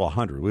goal is still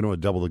 100. We don't want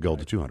to double the goal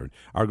to 200.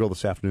 Our goal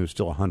this afternoon is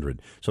still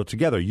 100. So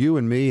together, you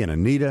and me and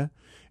Anita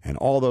and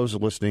all those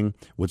listening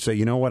would say,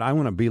 you know what, I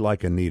want to be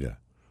like Anita.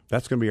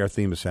 That's going to be our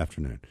theme this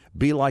afternoon.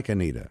 Be like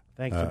Anita.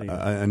 Thanks,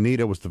 Anita.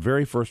 Anita was the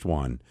very first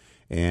one.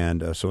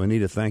 And so,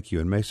 Anita, thank you.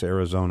 In Mesa,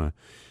 Arizona,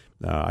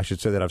 I should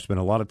say that I've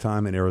spent a lot of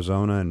time in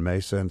Arizona and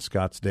Mesa and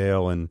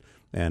Scottsdale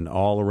and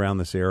all around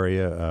this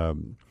area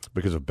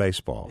because of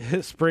baseball.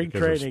 Spring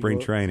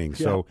training. Yeah.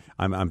 So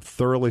I'm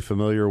thoroughly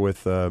familiar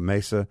with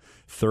Mesa,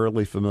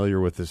 thoroughly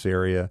familiar with this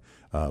area,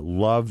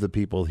 love the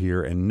people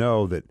here, and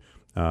know that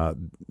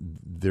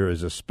there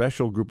is a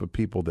special group of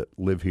people that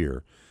live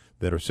here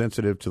that are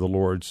sensitive to the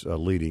Lord's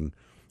leading.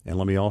 And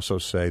let me also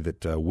say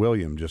that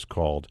William just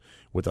called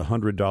with a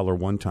 $100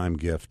 one-time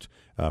gift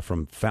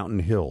from Fountain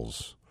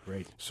Hills.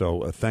 Great.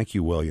 So thank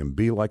you, William.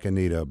 Be like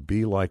Anita.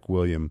 Be like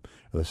William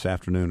this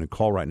afternoon, and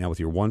call right now with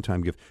your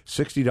one-time gift.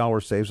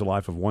 $60 saves the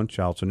life of one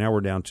child. So now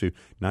we're down to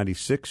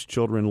 96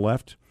 children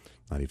left.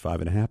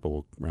 95 and a half, but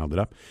we'll round it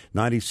up.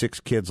 96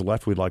 kids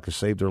left we'd like to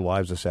save their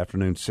lives this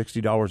afternoon.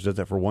 $60 does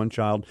that for one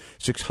child.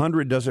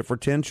 $600 does it for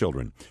 10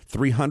 children.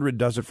 $300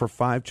 does it for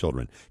 5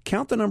 children.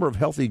 Count the number of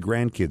healthy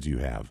grandkids you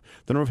have,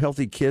 the number of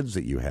healthy kids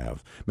that you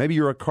have. Maybe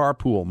you're a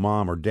carpool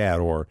mom or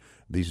dad, or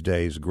these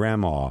days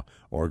grandma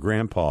or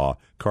grandpa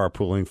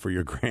carpooling for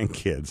your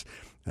grandkids.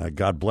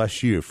 God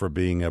bless you for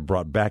being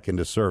brought back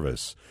into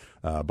service.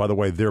 By the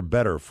way, they're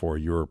better for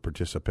your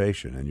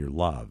participation and your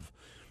love.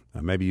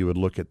 Maybe you would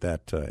look at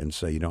that and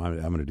say, I'm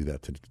going to do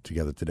that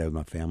together today with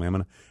my family.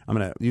 I'm going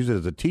to use it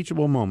as a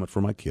teachable moment for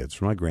my kids,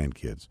 for my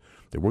grandkids,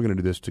 that we're going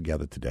to do this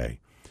together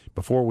today.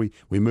 Before we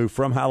move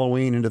from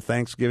Halloween into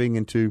Thanksgiving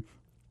into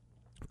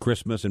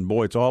Christmas, and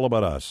boy, it's all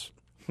about us.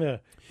 Yeah,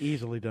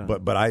 easily done.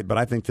 But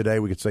I think today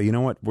we could say, you know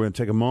what, we're going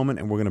to take a moment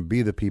and we're going to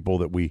be the people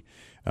that we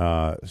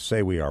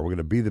say we are. We're going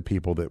to be the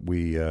people that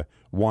we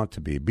want to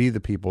be the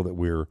people that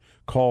we're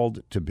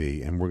called to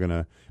be, and we're going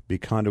to be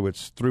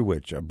conduits through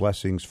which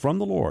blessings from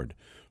the Lord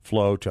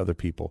flow to other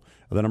people.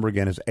 The number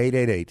again is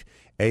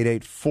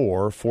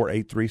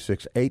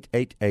 888-884-4836.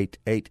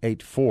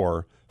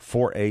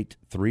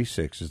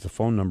 888-884-4836 is the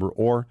phone number,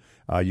 or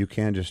you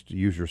can just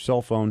use your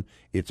cell phone.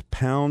 It's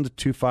pound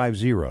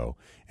 250,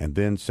 and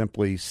then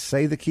simply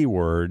say the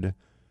keyword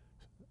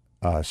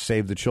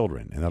Save the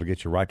Children, and that'll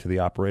get you right to the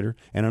operator.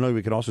 And I know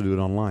we could also do it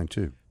online,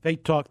 too.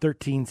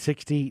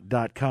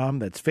 FaithTalk1360.com.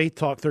 That's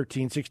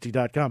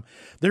FaithTalk1360.com.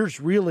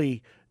 There's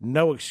really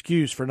no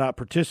excuse for not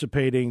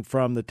participating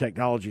from the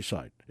technology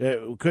side.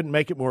 We couldn't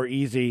make it more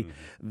easy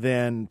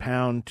than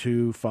pound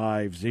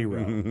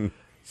 250.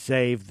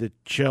 Save the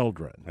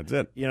children. That's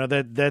it.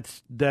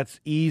 That's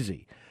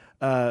easy.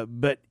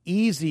 But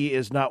easy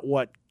is not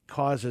what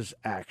causes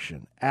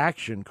action.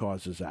 Action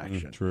causes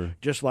action. True.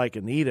 Just like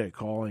Anita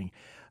calling,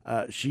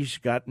 she's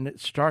gotten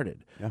it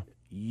started. Yeah.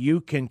 You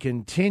can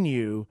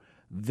continue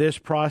this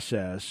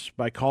process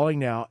by calling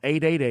now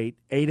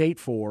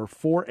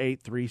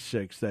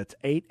 888-884-4836. That's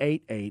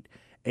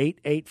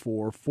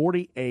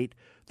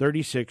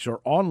 888-884-4836,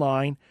 or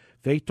online,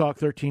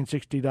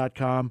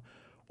 faithtalk1360.com,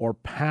 or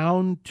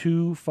pound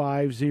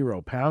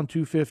 250, pound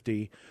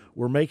 250.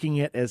 We're making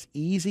it as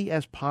easy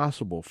as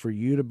possible for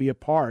you to be a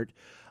part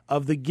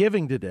of the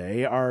giving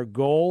today. Our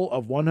goal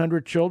of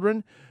 100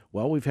 children,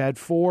 well, we've had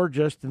 4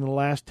 just in the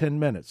last 10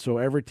 minutes. So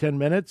every 10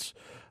 minutes,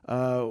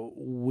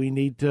 we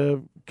need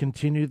to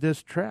continue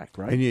this track,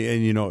 right?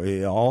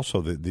 And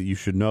also that you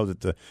should know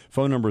that the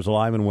phone number is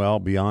alive and well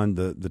beyond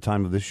the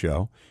time of this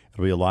show.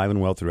 It'll be alive and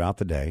well throughout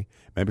the day.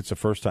 Maybe it's the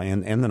first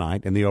time and the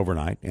night and the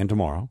overnight and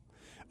tomorrow.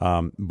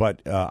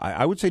 But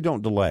I would say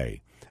don't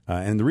delay.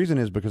 And the reason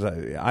is because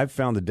I've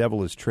found the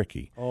devil is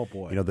tricky. Oh,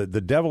 boy. You know,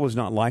 the devil is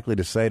not likely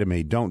to say to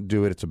me, don't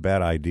do it, it's a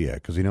bad idea,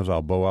 because he knows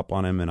I'll bow up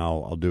on him and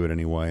I'll do it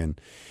anyway.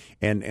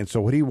 And so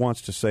what he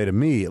wants to say to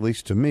me, at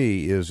least to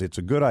me, is it's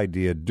a good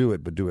idea, do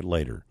it, but do it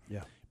later.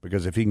 Yeah.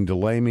 Because if he can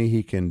delay me,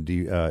 he can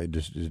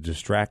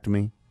distract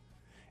me.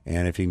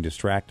 And if he can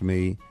distract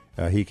me,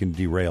 he can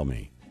derail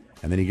me.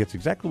 And then he gets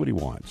exactly what he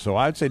wants. So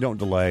I'd say don't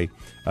delay.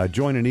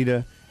 Join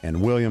Anita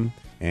and William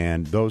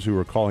and those who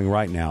are calling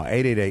right now,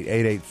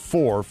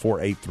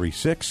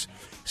 888-884-4836.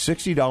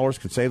 $60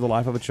 could save the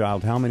life of a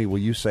child. How many will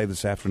you save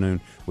this afternoon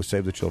with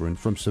Save the Children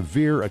from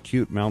severe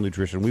acute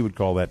malnutrition? We would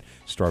call that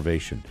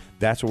starvation.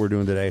 That's what we're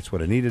doing today. It's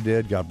what Anita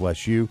did. God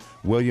bless you.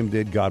 William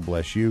did. God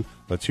bless you.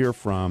 Let's hear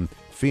from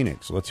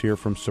Phoenix. Let's hear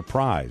from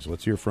Surprise.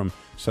 Let's hear from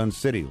Sun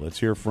City. Let's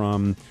hear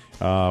from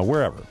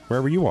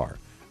wherever you are.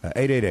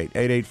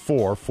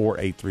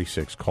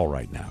 888-884-4836. Call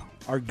right now.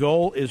 Our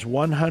goal is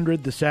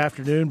 100 this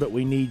afternoon, but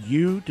we need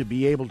you to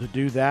be able to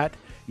do that.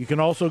 You can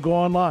also go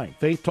online,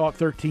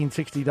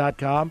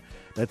 faithtalk1360.com.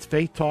 That's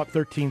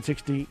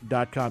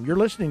faithtalk1360.com. You're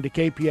listening to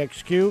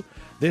KPXQ.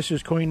 This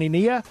is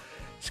Koinonia.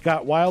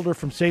 Scott Wilder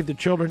from Save the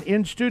Children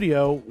in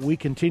studio. We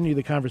continue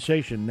the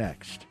conversation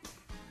next.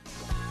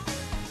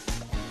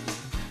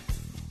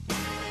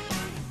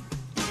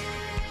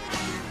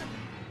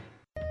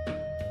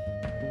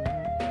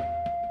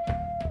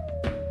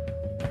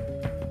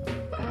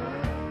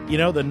 You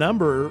know, the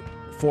number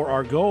for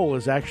our goal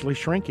is actually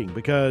shrinking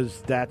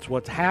because that's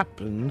what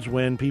happens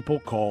when people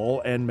call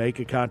and make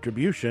a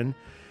contribution.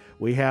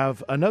 We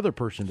have another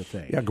person to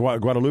thank. Yeah,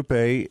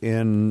 Guadalupe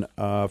in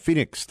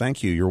Phoenix.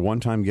 Thank you. Your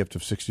one-time gift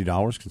of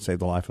 $60 can save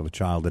the life of a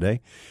child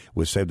today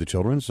with Save the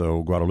Children.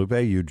 So,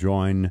 Guadalupe, you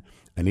join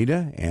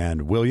Anita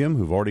and William,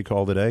 who've already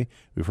called today.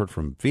 We've heard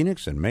from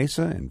Phoenix and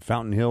Mesa and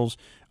Fountain Hills.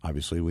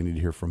 Obviously, we need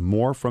to hear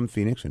more from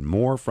Phoenix and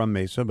more from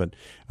Mesa, but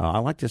I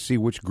like to see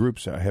which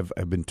groups have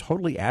been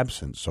totally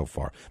absent so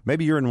far.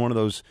 Maybe you're in one of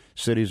those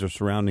cities or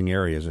surrounding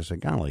areas. I say,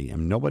 golly,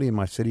 nobody in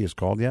my city has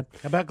called yet.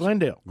 How about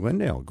Glendale?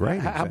 Glendale,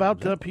 great. How about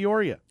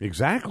Peoria?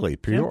 Exactly.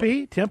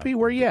 Peoria. Tempe,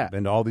 where you at?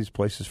 Been to all these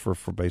places for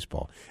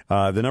baseball.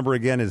 The number,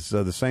 again, is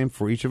the same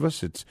for each of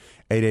us. It's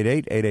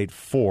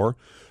 888-884-4836,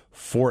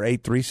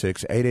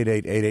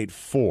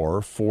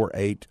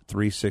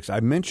 888-884-4836. I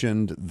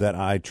mentioned that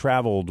I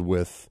traveled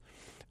with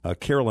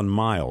Carolyn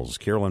Miles.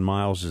 Carolyn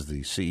Miles is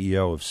the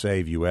CEO of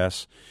Save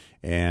US,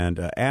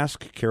 and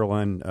ask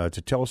Carolyn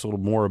to tell us a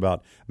little more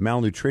about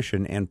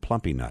malnutrition and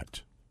Plumpy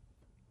Nut.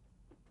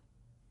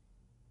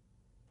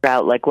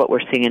 Out like what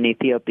we're seeing in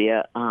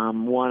Ethiopia,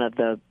 one of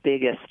the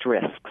biggest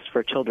risks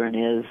for children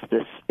is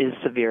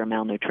severe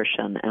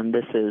malnutrition, and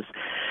this is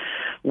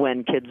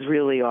when kids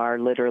really are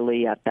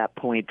literally at that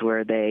point where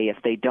if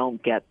they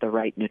don't get the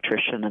right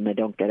nutrition and they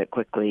don't get it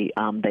quickly,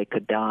 they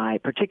could die,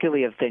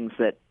 particularly of things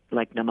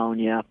like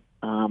pneumonia,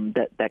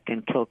 that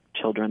can kill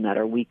children that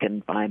are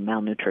weakened by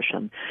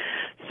malnutrition.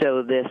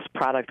 So this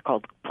product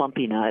called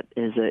Plumpy Nut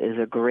is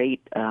a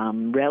great,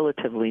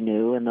 relatively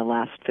new in the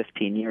last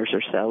 15 years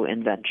or so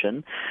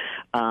invention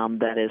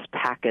that is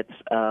packets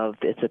of,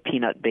 it's a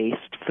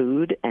peanut-based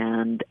food,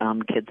 and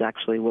kids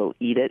actually will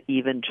eat it.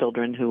 Even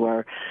children who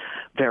are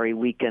very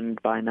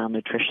weakened by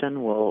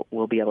malnutrition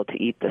will be able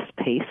to eat this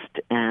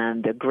paste.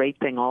 And the great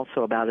thing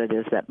also about it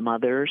is that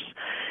mothers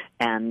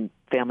and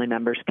family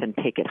members can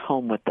take it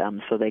home with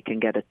them, so they can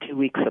get a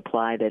 2-week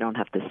supply. They don't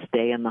have to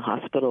stay in the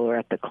hospital or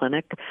at the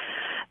clinic.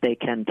 They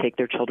can take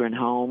their children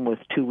home with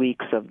 2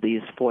 weeks of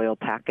these foil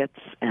packets,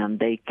 and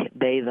they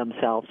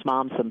themselves,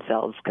 moms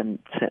themselves, can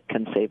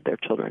save their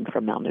children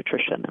from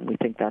malnutrition. And we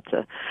think that's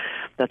a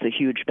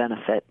huge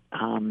benefit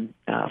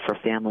for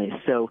families.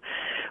 So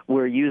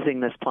we're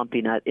using this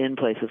Plumpy Nut in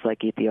places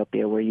like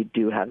Ethiopia, where you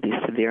do have these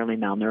severely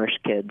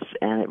malnourished kids,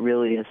 and it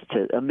really is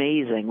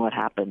amazing what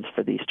happens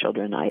for these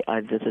children.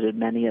 I visited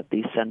many of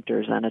these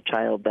centers, and a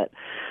child that,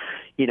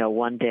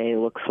 one day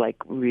looks like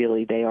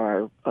really they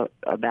are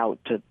about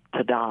to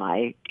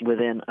die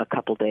within a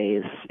couple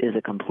days is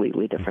a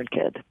completely different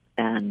kid.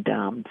 And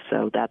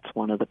so that's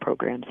one of the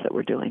programs that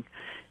we're doing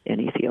in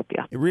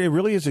Ethiopia. It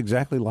really is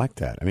exactly like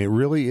that. I mean, it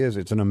really is.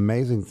 It's an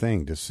amazing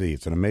thing to see.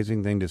 It's an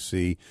amazing thing to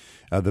see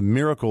the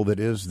miracle that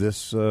is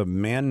this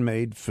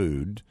man-made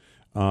food,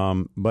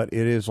 but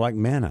it is like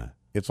manna.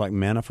 It's like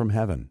manna from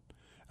heaven.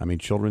 I mean,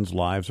 children's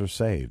lives are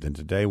saved. And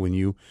today, when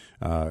you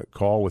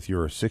call with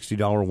your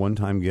 $60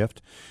 one-time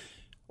gift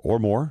or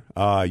more,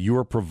 you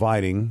are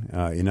providing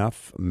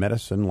enough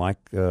medicine like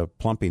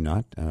Plumpy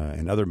Nut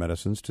and other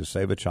medicines to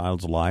save a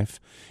child's life.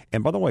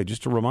 And by the way,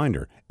 just a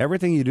reminder,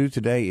 everything you do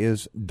today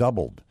is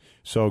doubled.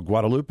 So,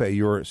 Guadalupe,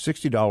 your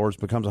 $60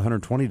 becomes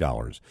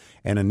 $120.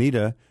 And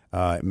Anita,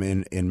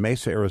 in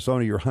Mesa,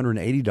 Arizona, your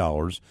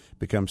 $180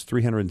 becomes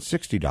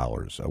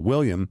 $360.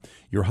 William,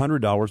 your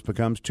 $100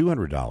 becomes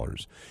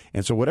 $200.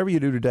 And so whatever you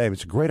do today,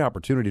 it's a great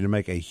opportunity to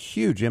make a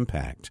huge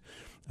impact.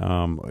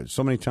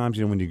 So many times,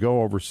 when you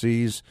go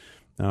overseas,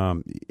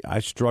 I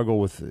struggle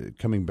with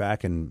coming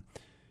back and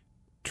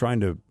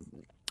trying to,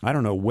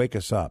 wake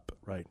us up.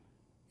 Right.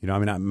 You know, I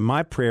mean,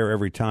 my prayer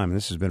every time, and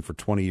this has been for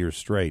 20 years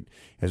straight,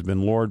 has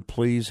been, Lord,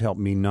 please help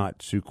me not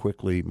too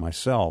quickly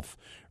myself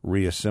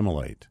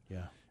reassimilate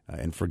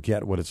and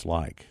forget what it's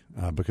like.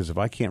 Because if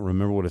I can't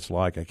remember what it's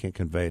like, I can't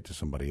convey it to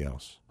somebody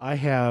else. I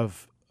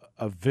have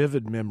a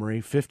vivid memory.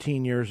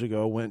 15 years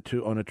ago, went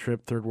on a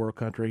trip, third world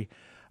country.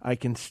 I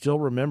can still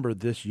remember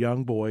this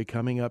young boy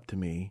coming up to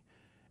me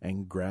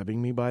and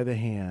grabbing me by the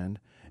hand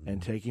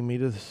and taking me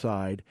to the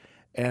side,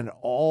 and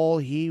all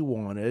he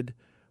wanted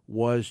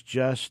was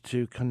just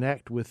to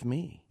connect with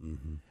me.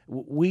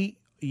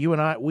 You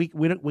and I,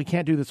 we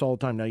can't do this all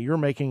the time. Now, you're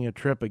making a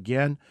trip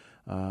again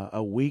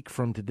a week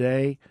from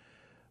today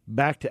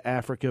back to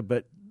Africa,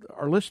 but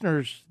our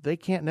listeners, they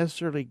can't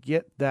necessarily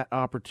get that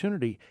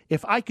opportunity.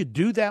 If I could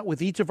do that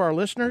with each of our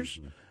listeners,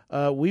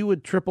 we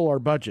would triple our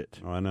budget.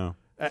 Oh, I know.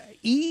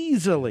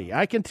 Easily.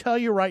 I can tell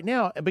you right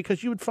now,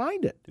 because you would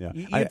find it. Yeah.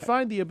 You'd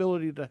find the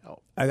ability to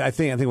help. I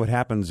think what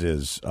happens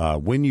is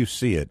when you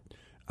see it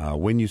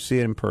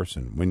in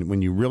person,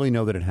 when you really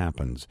know that it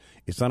happens,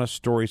 it's not a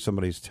story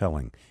somebody's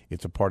telling.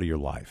 It's a part of your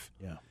life.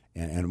 Yeah.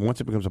 And once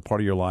it becomes a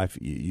part of your life,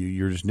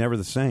 you're just never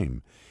the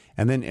same.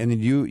 And then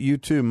you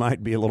too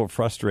might be a little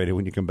frustrated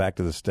when you come back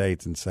to the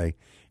States and say,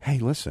 "Hey,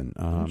 listen,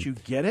 don't you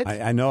get it?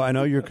 I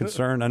know you're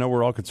concerned. I know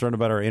we're all concerned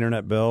about our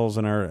internet bills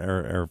and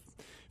our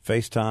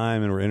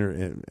FaceTime and we're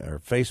our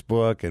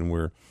Facebook, and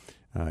we're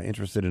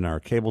interested in our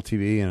cable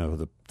TV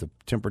and the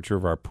temperature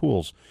of our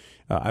pools."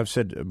 I've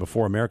said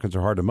before, Americans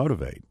are hard to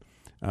motivate,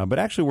 but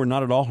actually we're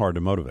not at all hard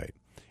to motivate.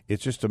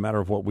 It's just a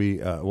matter of what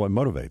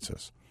motivates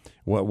us.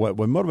 What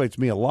motivates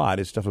me a lot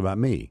is stuff about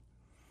me.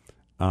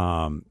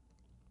 I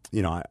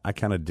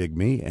kind of dig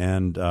me,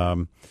 and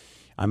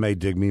I may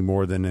dig me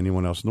more than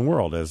anyone else in the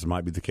world, as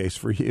might be the case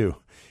for you.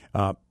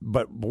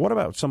 But what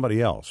about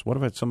somebody else? What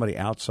about somebody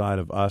outside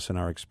of us and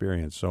our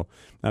experience? So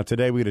now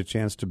today we had a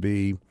chance to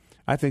be,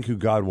 I think, who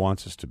God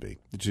wants us to be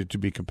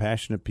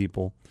compassionate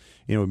people.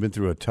 You know, we've been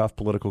through a tough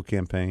political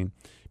campaign.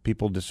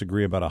 People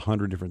disagree about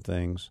 100 different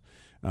things.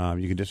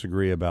 You can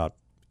disagree about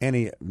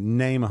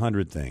name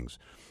 100 things.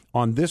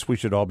 On this, we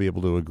should all be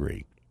able to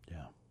agree.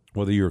 Yeah.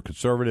 Whether you're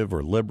conservative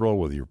or liberal,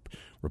 whether you're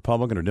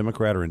Republican or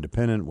Democrat or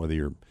independent, whether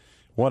you're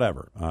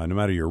whatever, no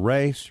matter your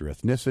race, your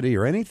ethnicity,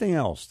 or anything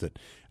else that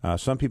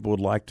some people would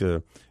like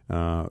to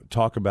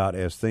talk about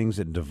as things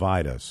that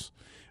divide us.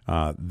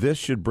 This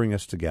should bring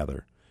us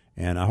together.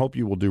 And I hope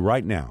you will do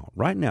right now.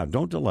 Right now,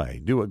 don't delay.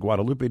 Do what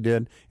Guadalupe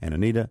did, and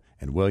Anita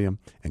and William,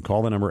 and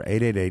call the number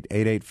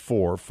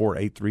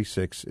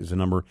 888-884-4836 is the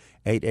number,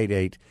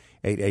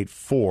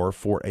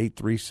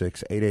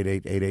 888-884-4836,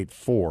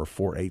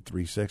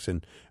 888-884-4836.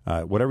 And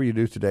whatever you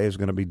do today is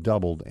going to be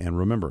doubled. And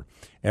remember,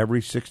 every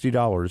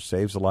 $60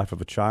 saves the life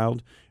of a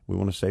child. We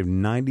want to save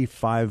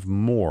 95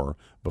 more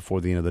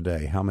before the end of the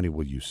day. How many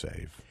will you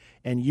save?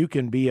 And you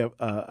can be an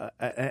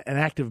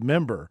active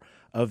member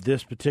of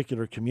this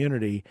particular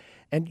community.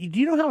 And do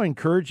you know how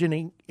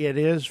encouraging it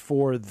is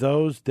for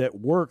those that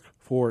work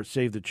for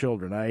Save the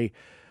Children? I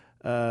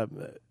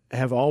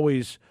have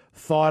always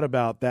thought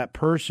about that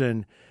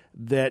person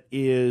that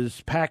is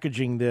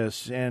packaging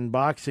this and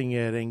boxing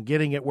it and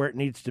getting it where it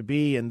needs to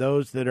be, and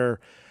those that are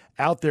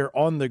out there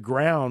on the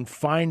ground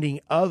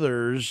finding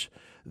others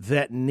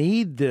that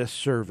need this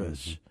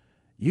service.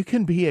 Mm-hmm. You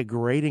can be a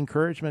great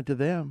encouragement to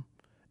them.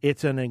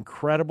 It's an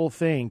incredible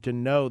thing to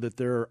know that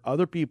there are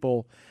other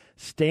people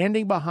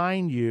standing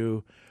behind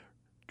you,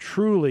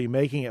 truly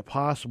making it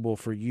possible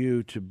for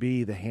you to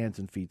be the hands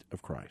and feet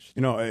of Christ.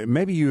 You know,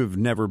 maybe you have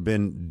never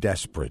been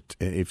desperate.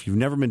 If you've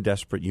never been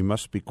desperate, you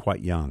must be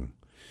quite young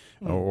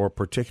or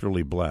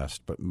particularly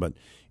blessed. But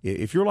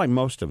if you're like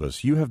most of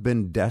us, you have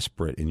been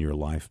desperate in your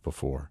life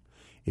before.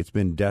 It's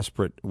been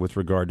desperate with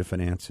regard to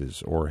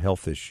finances or a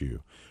health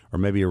issue or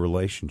maybe a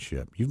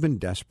relationship. You've been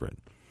desperate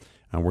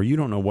where you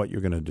don't know what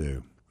you're going to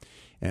do.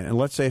 And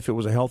let's say if it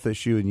was a health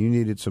issue and you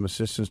needed some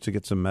assistance to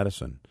get some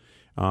medicine.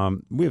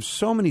 We have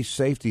so many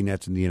safety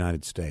nets in the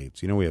United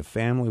States. You know, we have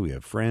family, we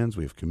have friends,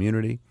 we have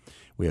community,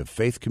 we have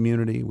faith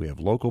community, we have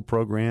local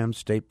programs,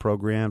 state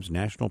programs,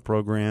 national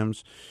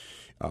programs,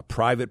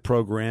 private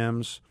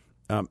programs.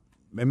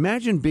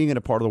 Imagine being in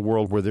a part of the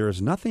world where there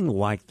is nothing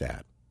like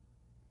that.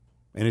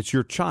 And it's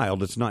your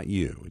child, it's not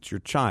you. It's your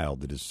child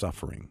that is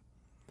suffering.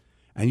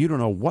 And you don't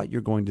know what you're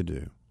going to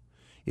do.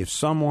 If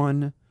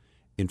someone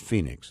in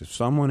Phoenix, if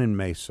someone in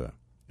Mesa,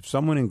 if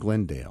someone in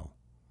Glendale,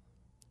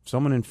 if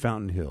someone in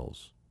Fountain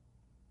Hills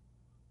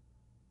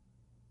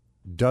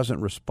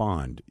doesn't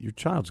respond, your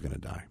child's going to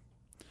die.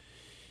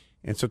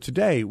 And so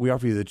today we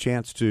offer you the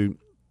chance to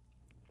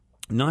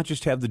not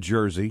just have the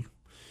jersey,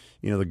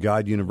 you know, the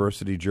God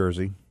University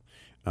jersey,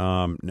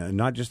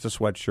 not just the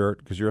sweatshirt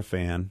because you're a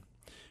fan,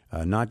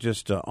 not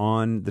just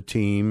on the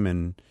team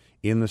and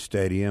in the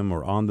stadium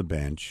or on the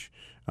bench.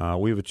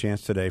 We have a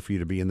chance today for you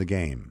to be in the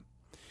game.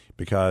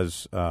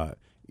 Because,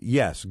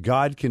 yes,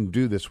 God can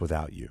do this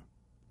without you.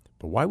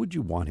 But why would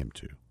you want him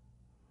to?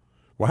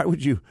 Why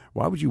would you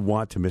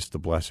want to miss the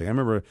blessing? I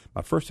remember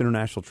my first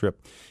international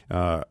trip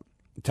to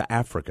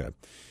Africa.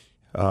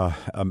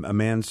 A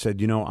man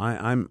said, "You know,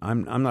 I'm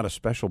not a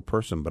special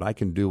person, but I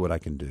can do what I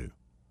can do."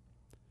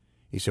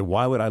 He said,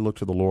 why would I look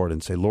to the Lord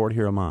and say, Lord,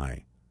 here am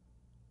I,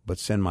 but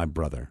send my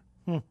brother?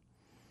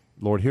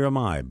 Lord, here am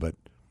I, but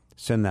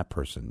send that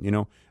person. You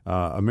know,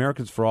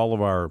 Americans, for all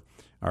of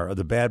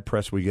the bad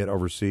press we get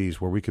overseas,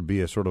 where we could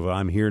be a sort of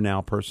I'm here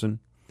now person,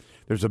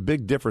 there's a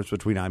big difference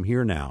between I'm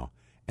here now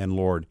and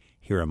Lord,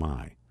 here am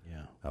I.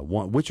 Yeah.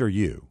 Which are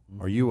you?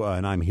 Are you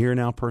an I'm here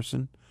now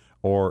person,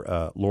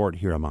 or Lord,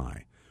 here am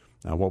I?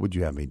 What would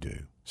you have me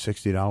do?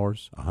 $60,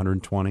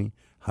 $120,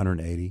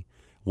 $180?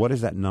 What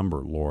is that number,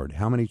 Lord?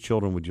 How many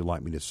children would you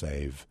like me to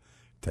save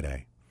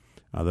today?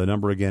 The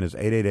number again is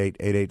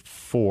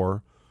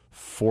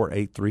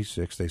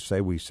 888-884-4836. They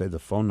say we say the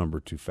phone number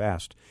too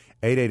fast.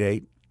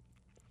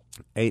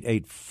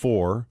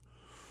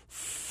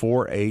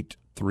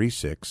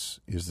 888-884-4836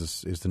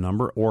 is the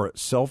number. Or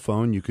cell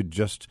phone, you could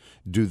just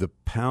do the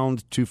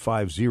pound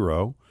 250,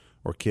 or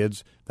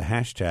kids, the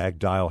hashtag,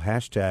 dial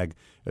hashtag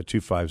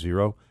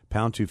 250,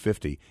 pound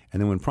 250.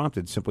 And then when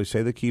prompted, simply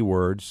say the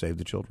keyword, save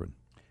the children.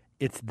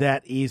 It's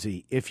that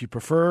easy. If you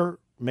prefer,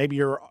 maybe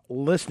you're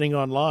listening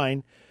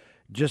online,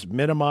 just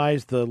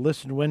minimize the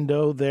listen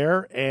window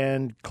there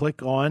and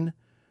click on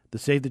the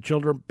Save the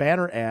Children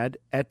banner ad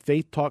at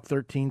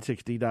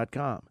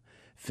faithtalk1360.com.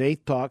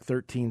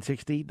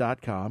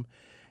 faithtalk1360.com.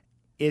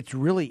 It's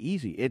really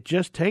easy. It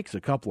just takes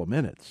a couple of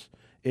minutes.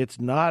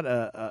 It's not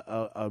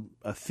a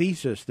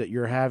thesis that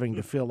you're having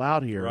to fill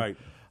out here. Right.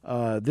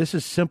 This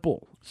is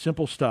simple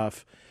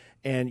stuff,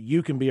 and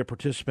you can be a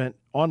participant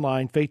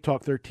online,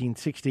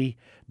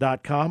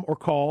 faithtalk1360.com, or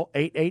call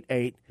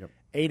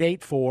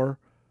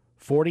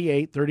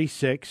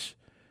 888-884-4836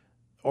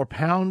 or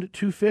pound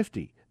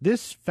 250.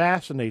 This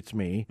fascinates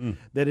me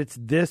that it's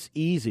this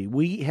easy.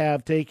 We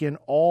have taken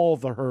all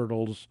the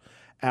hurdles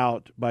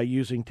out by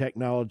using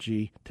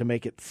technology to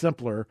make it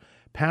simpler.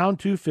 Pound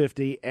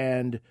 250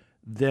 and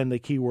then the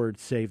keyword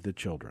save the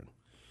children.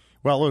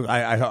 Well, look,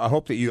 I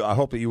hope that you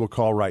will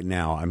call right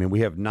now. I mean,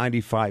 we have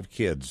 95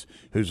 kids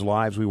whose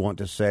lives we want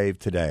to save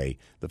today.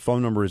 The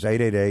phone number is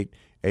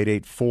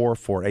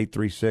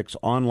 888-884-4836.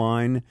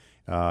 Online,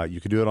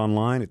 you can do it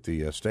online at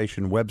the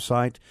station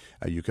website.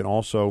 You can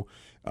also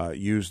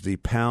use the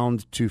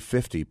pound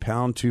 250,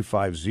 pound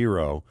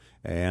 250,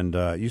 and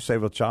you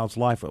save a child's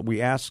life. We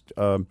asked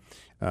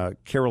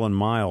Carolyn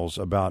Miles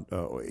about,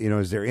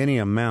 is there any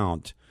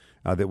amount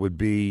that would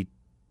be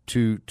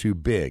too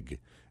big?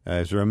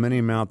 Is there a mini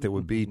amount that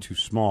would be too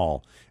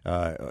small?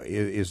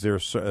 Is there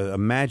a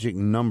magic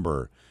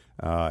number?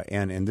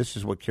 And this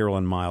is what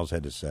Carolyn Miles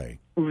had to say.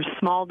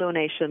 Small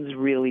donations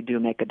really do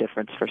make a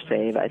difference for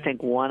SAVE. I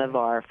think one of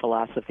our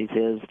philosophies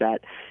is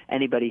that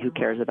anybody who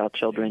cares about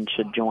children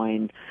should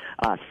join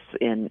us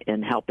in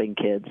helping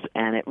kids,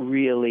 and it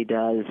really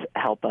does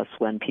help us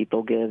when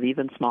people give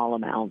even small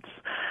amounts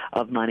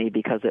of money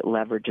because it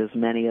leverages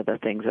many of the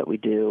things that we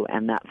do,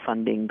 and that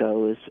funding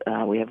goes.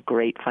 We have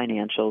great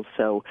financials,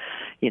 so,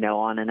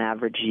 on an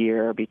average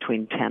year,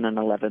 between 10 and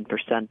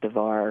 11% of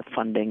our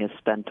funding is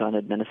spent on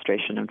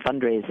administration and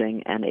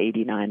fundraising, and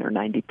 89 or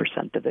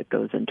 90% of it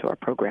goes into our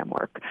program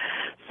work.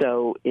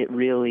 So it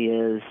really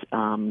is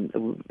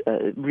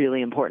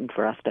really important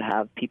for us to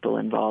have people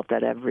involved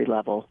at every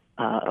level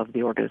of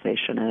the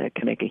organization, and it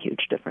can make a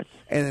huge difference.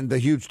 And the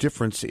huge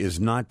difference is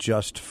not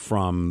just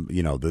from, the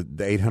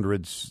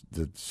 $800s,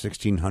 the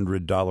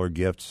 $1,600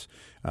 gifts.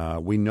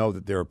 We know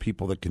that there are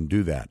people that can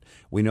do that.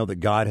 We know that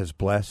God has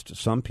blessed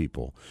some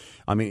people.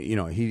 I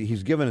mean,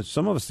 He's given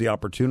some of us the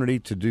opportunity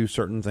to do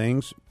certain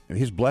things.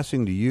 His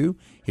blessing to you,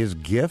 His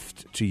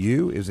gift to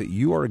you is that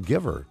you are a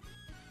giver.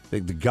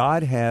 That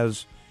God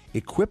has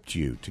equipped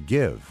you to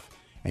give,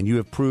 and you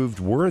have proved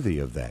worthy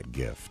of that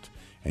gift.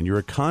 And you're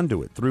a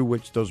conduit through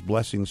which those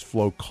blessings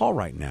flow. Call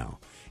right now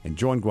and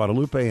join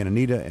Guadalupe and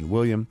Anita and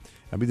William.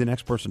 I'll be the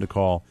next person to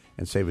call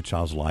and save a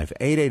child's life.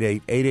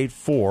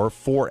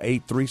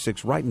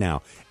 888-884-4836 right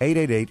now.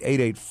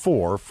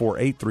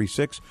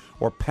 888-884-4836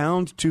 or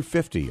pound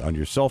 250 on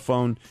your cell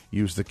phone.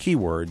 Use the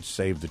keyword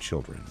Save the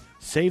Children.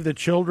 Save the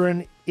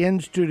Children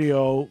in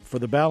studio for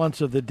the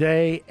balance of the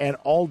day and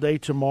all day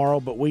tomorrow,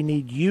 but we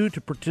need you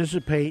to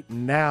participate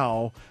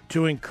now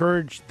to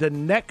encourage the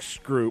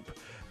next group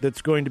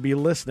that's going to be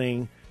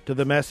listening to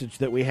the message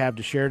that we have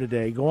to share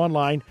today. Go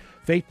online,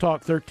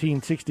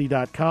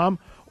 faithtalk1360.com,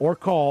 or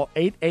call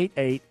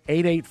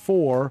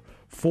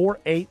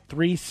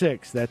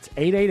 888-884-4836. That's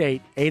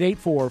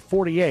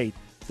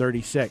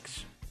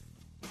 888-884-4836.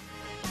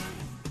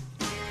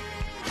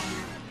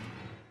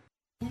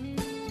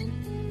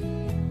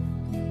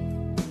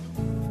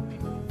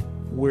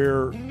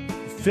 We're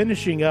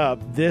finishing up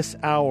this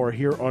hour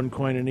here on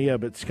Koinonia,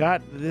 but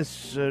Scott,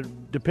 this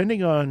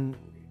depending on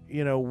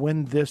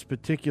when this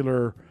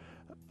particular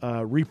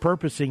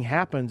repurposing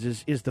happens,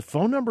 is the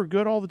phone number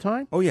good all the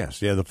time? Oh,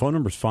 yes. Yeah, the phone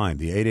number's fine.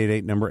 The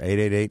 888 number,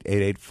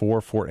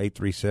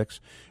 888-884-4836.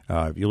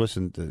 If you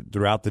listen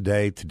throughout the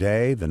day,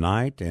 today, the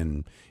night,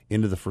 and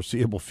into the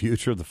foreseeable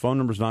future, the phone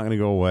number's not going to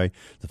go away.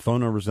 The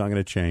phone number's not going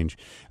to change.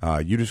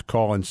 You just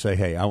call and say,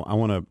 hey, I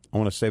want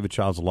to save a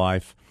child's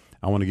life.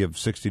 I want to give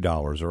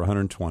 $60 or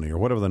 $120 or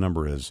whatever the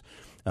number is.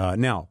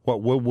 Now,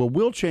 what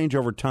will change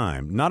over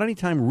time, not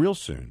anytime real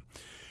soon,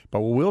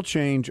 but what will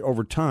change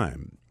over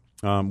time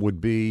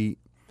would be,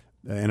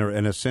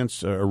 in a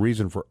sense, a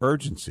reason for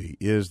urgency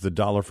is the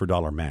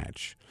dollar-for-dollar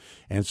match.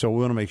 And so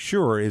we want to make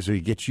sure is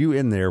we get you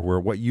in there where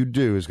what you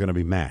do is going to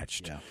be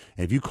matched. Yeah.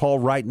 And if you call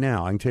right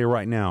now, I can tell you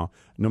right now,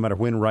 no matter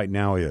when right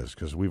now is,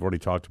 because we've already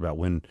talked about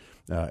when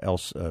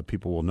else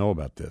people will know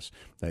about this.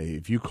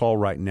 If you call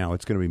right now,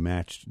 it's going to be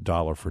matched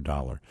dollar for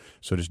dollar.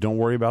 So just don't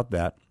worry about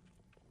that.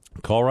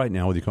 Call right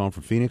now, whether you're calling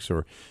from Phoenix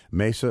or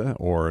Mesa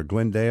or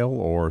Glendale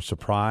or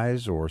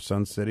Surprise or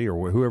Sun City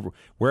or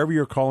wherever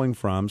you're calling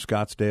from,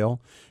 Scottsdale.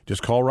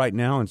 Just call right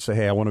now and say,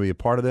 hey, I want to be a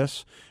part of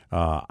this.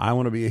 I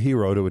want to be a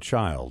hero to a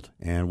child.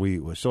 And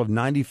we still have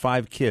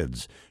 95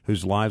 kids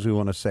whose lives we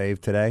want to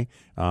save today.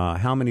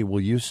 How many will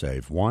you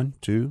save? 1,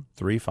 2,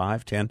 3,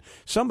 5, 10?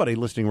 Somebody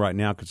listening right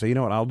now could say, you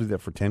know what, I'll do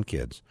that for 10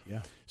 kids.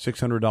 Yeah.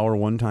 $600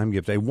 one-time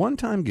gift. A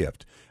one-time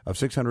gift of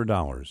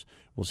 $600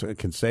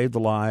 can save the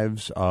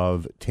lives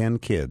of 10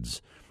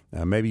 kids.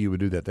 Maybe you would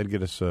do that. That'd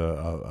get us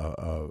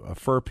a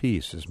fur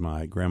piece, as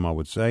my grandma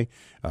would say.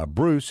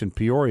 Bruce in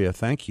Peoria,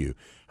 thank you.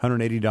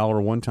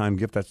 $180 one-time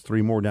gift. That's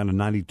 3 more down to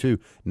 92.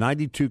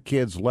 92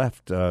 kids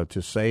left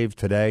to save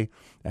today.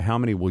 How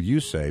many will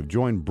you save?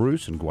 Join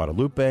Bruce and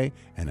Guadalupe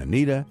and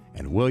Anita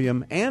and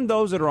William and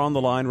those that are on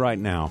the line right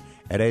now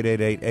at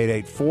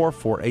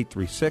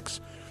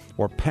 888-884-4836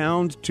 or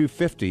pound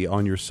 250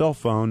 on your cell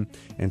phone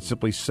and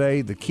simply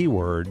say the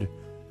keyword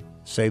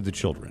Save the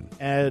Children.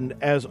 And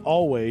as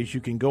always, you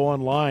can go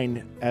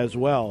online as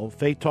well,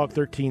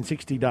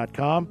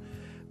 faithtalk1360.com.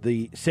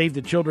 The Save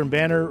the Children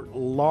banner,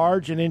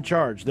 large and in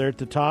charge, there at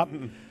the top.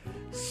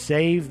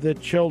 Save the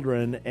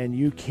children, and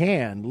you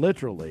can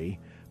literally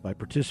by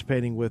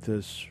participating with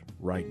us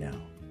right now.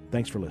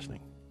 Thanks for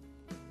listening.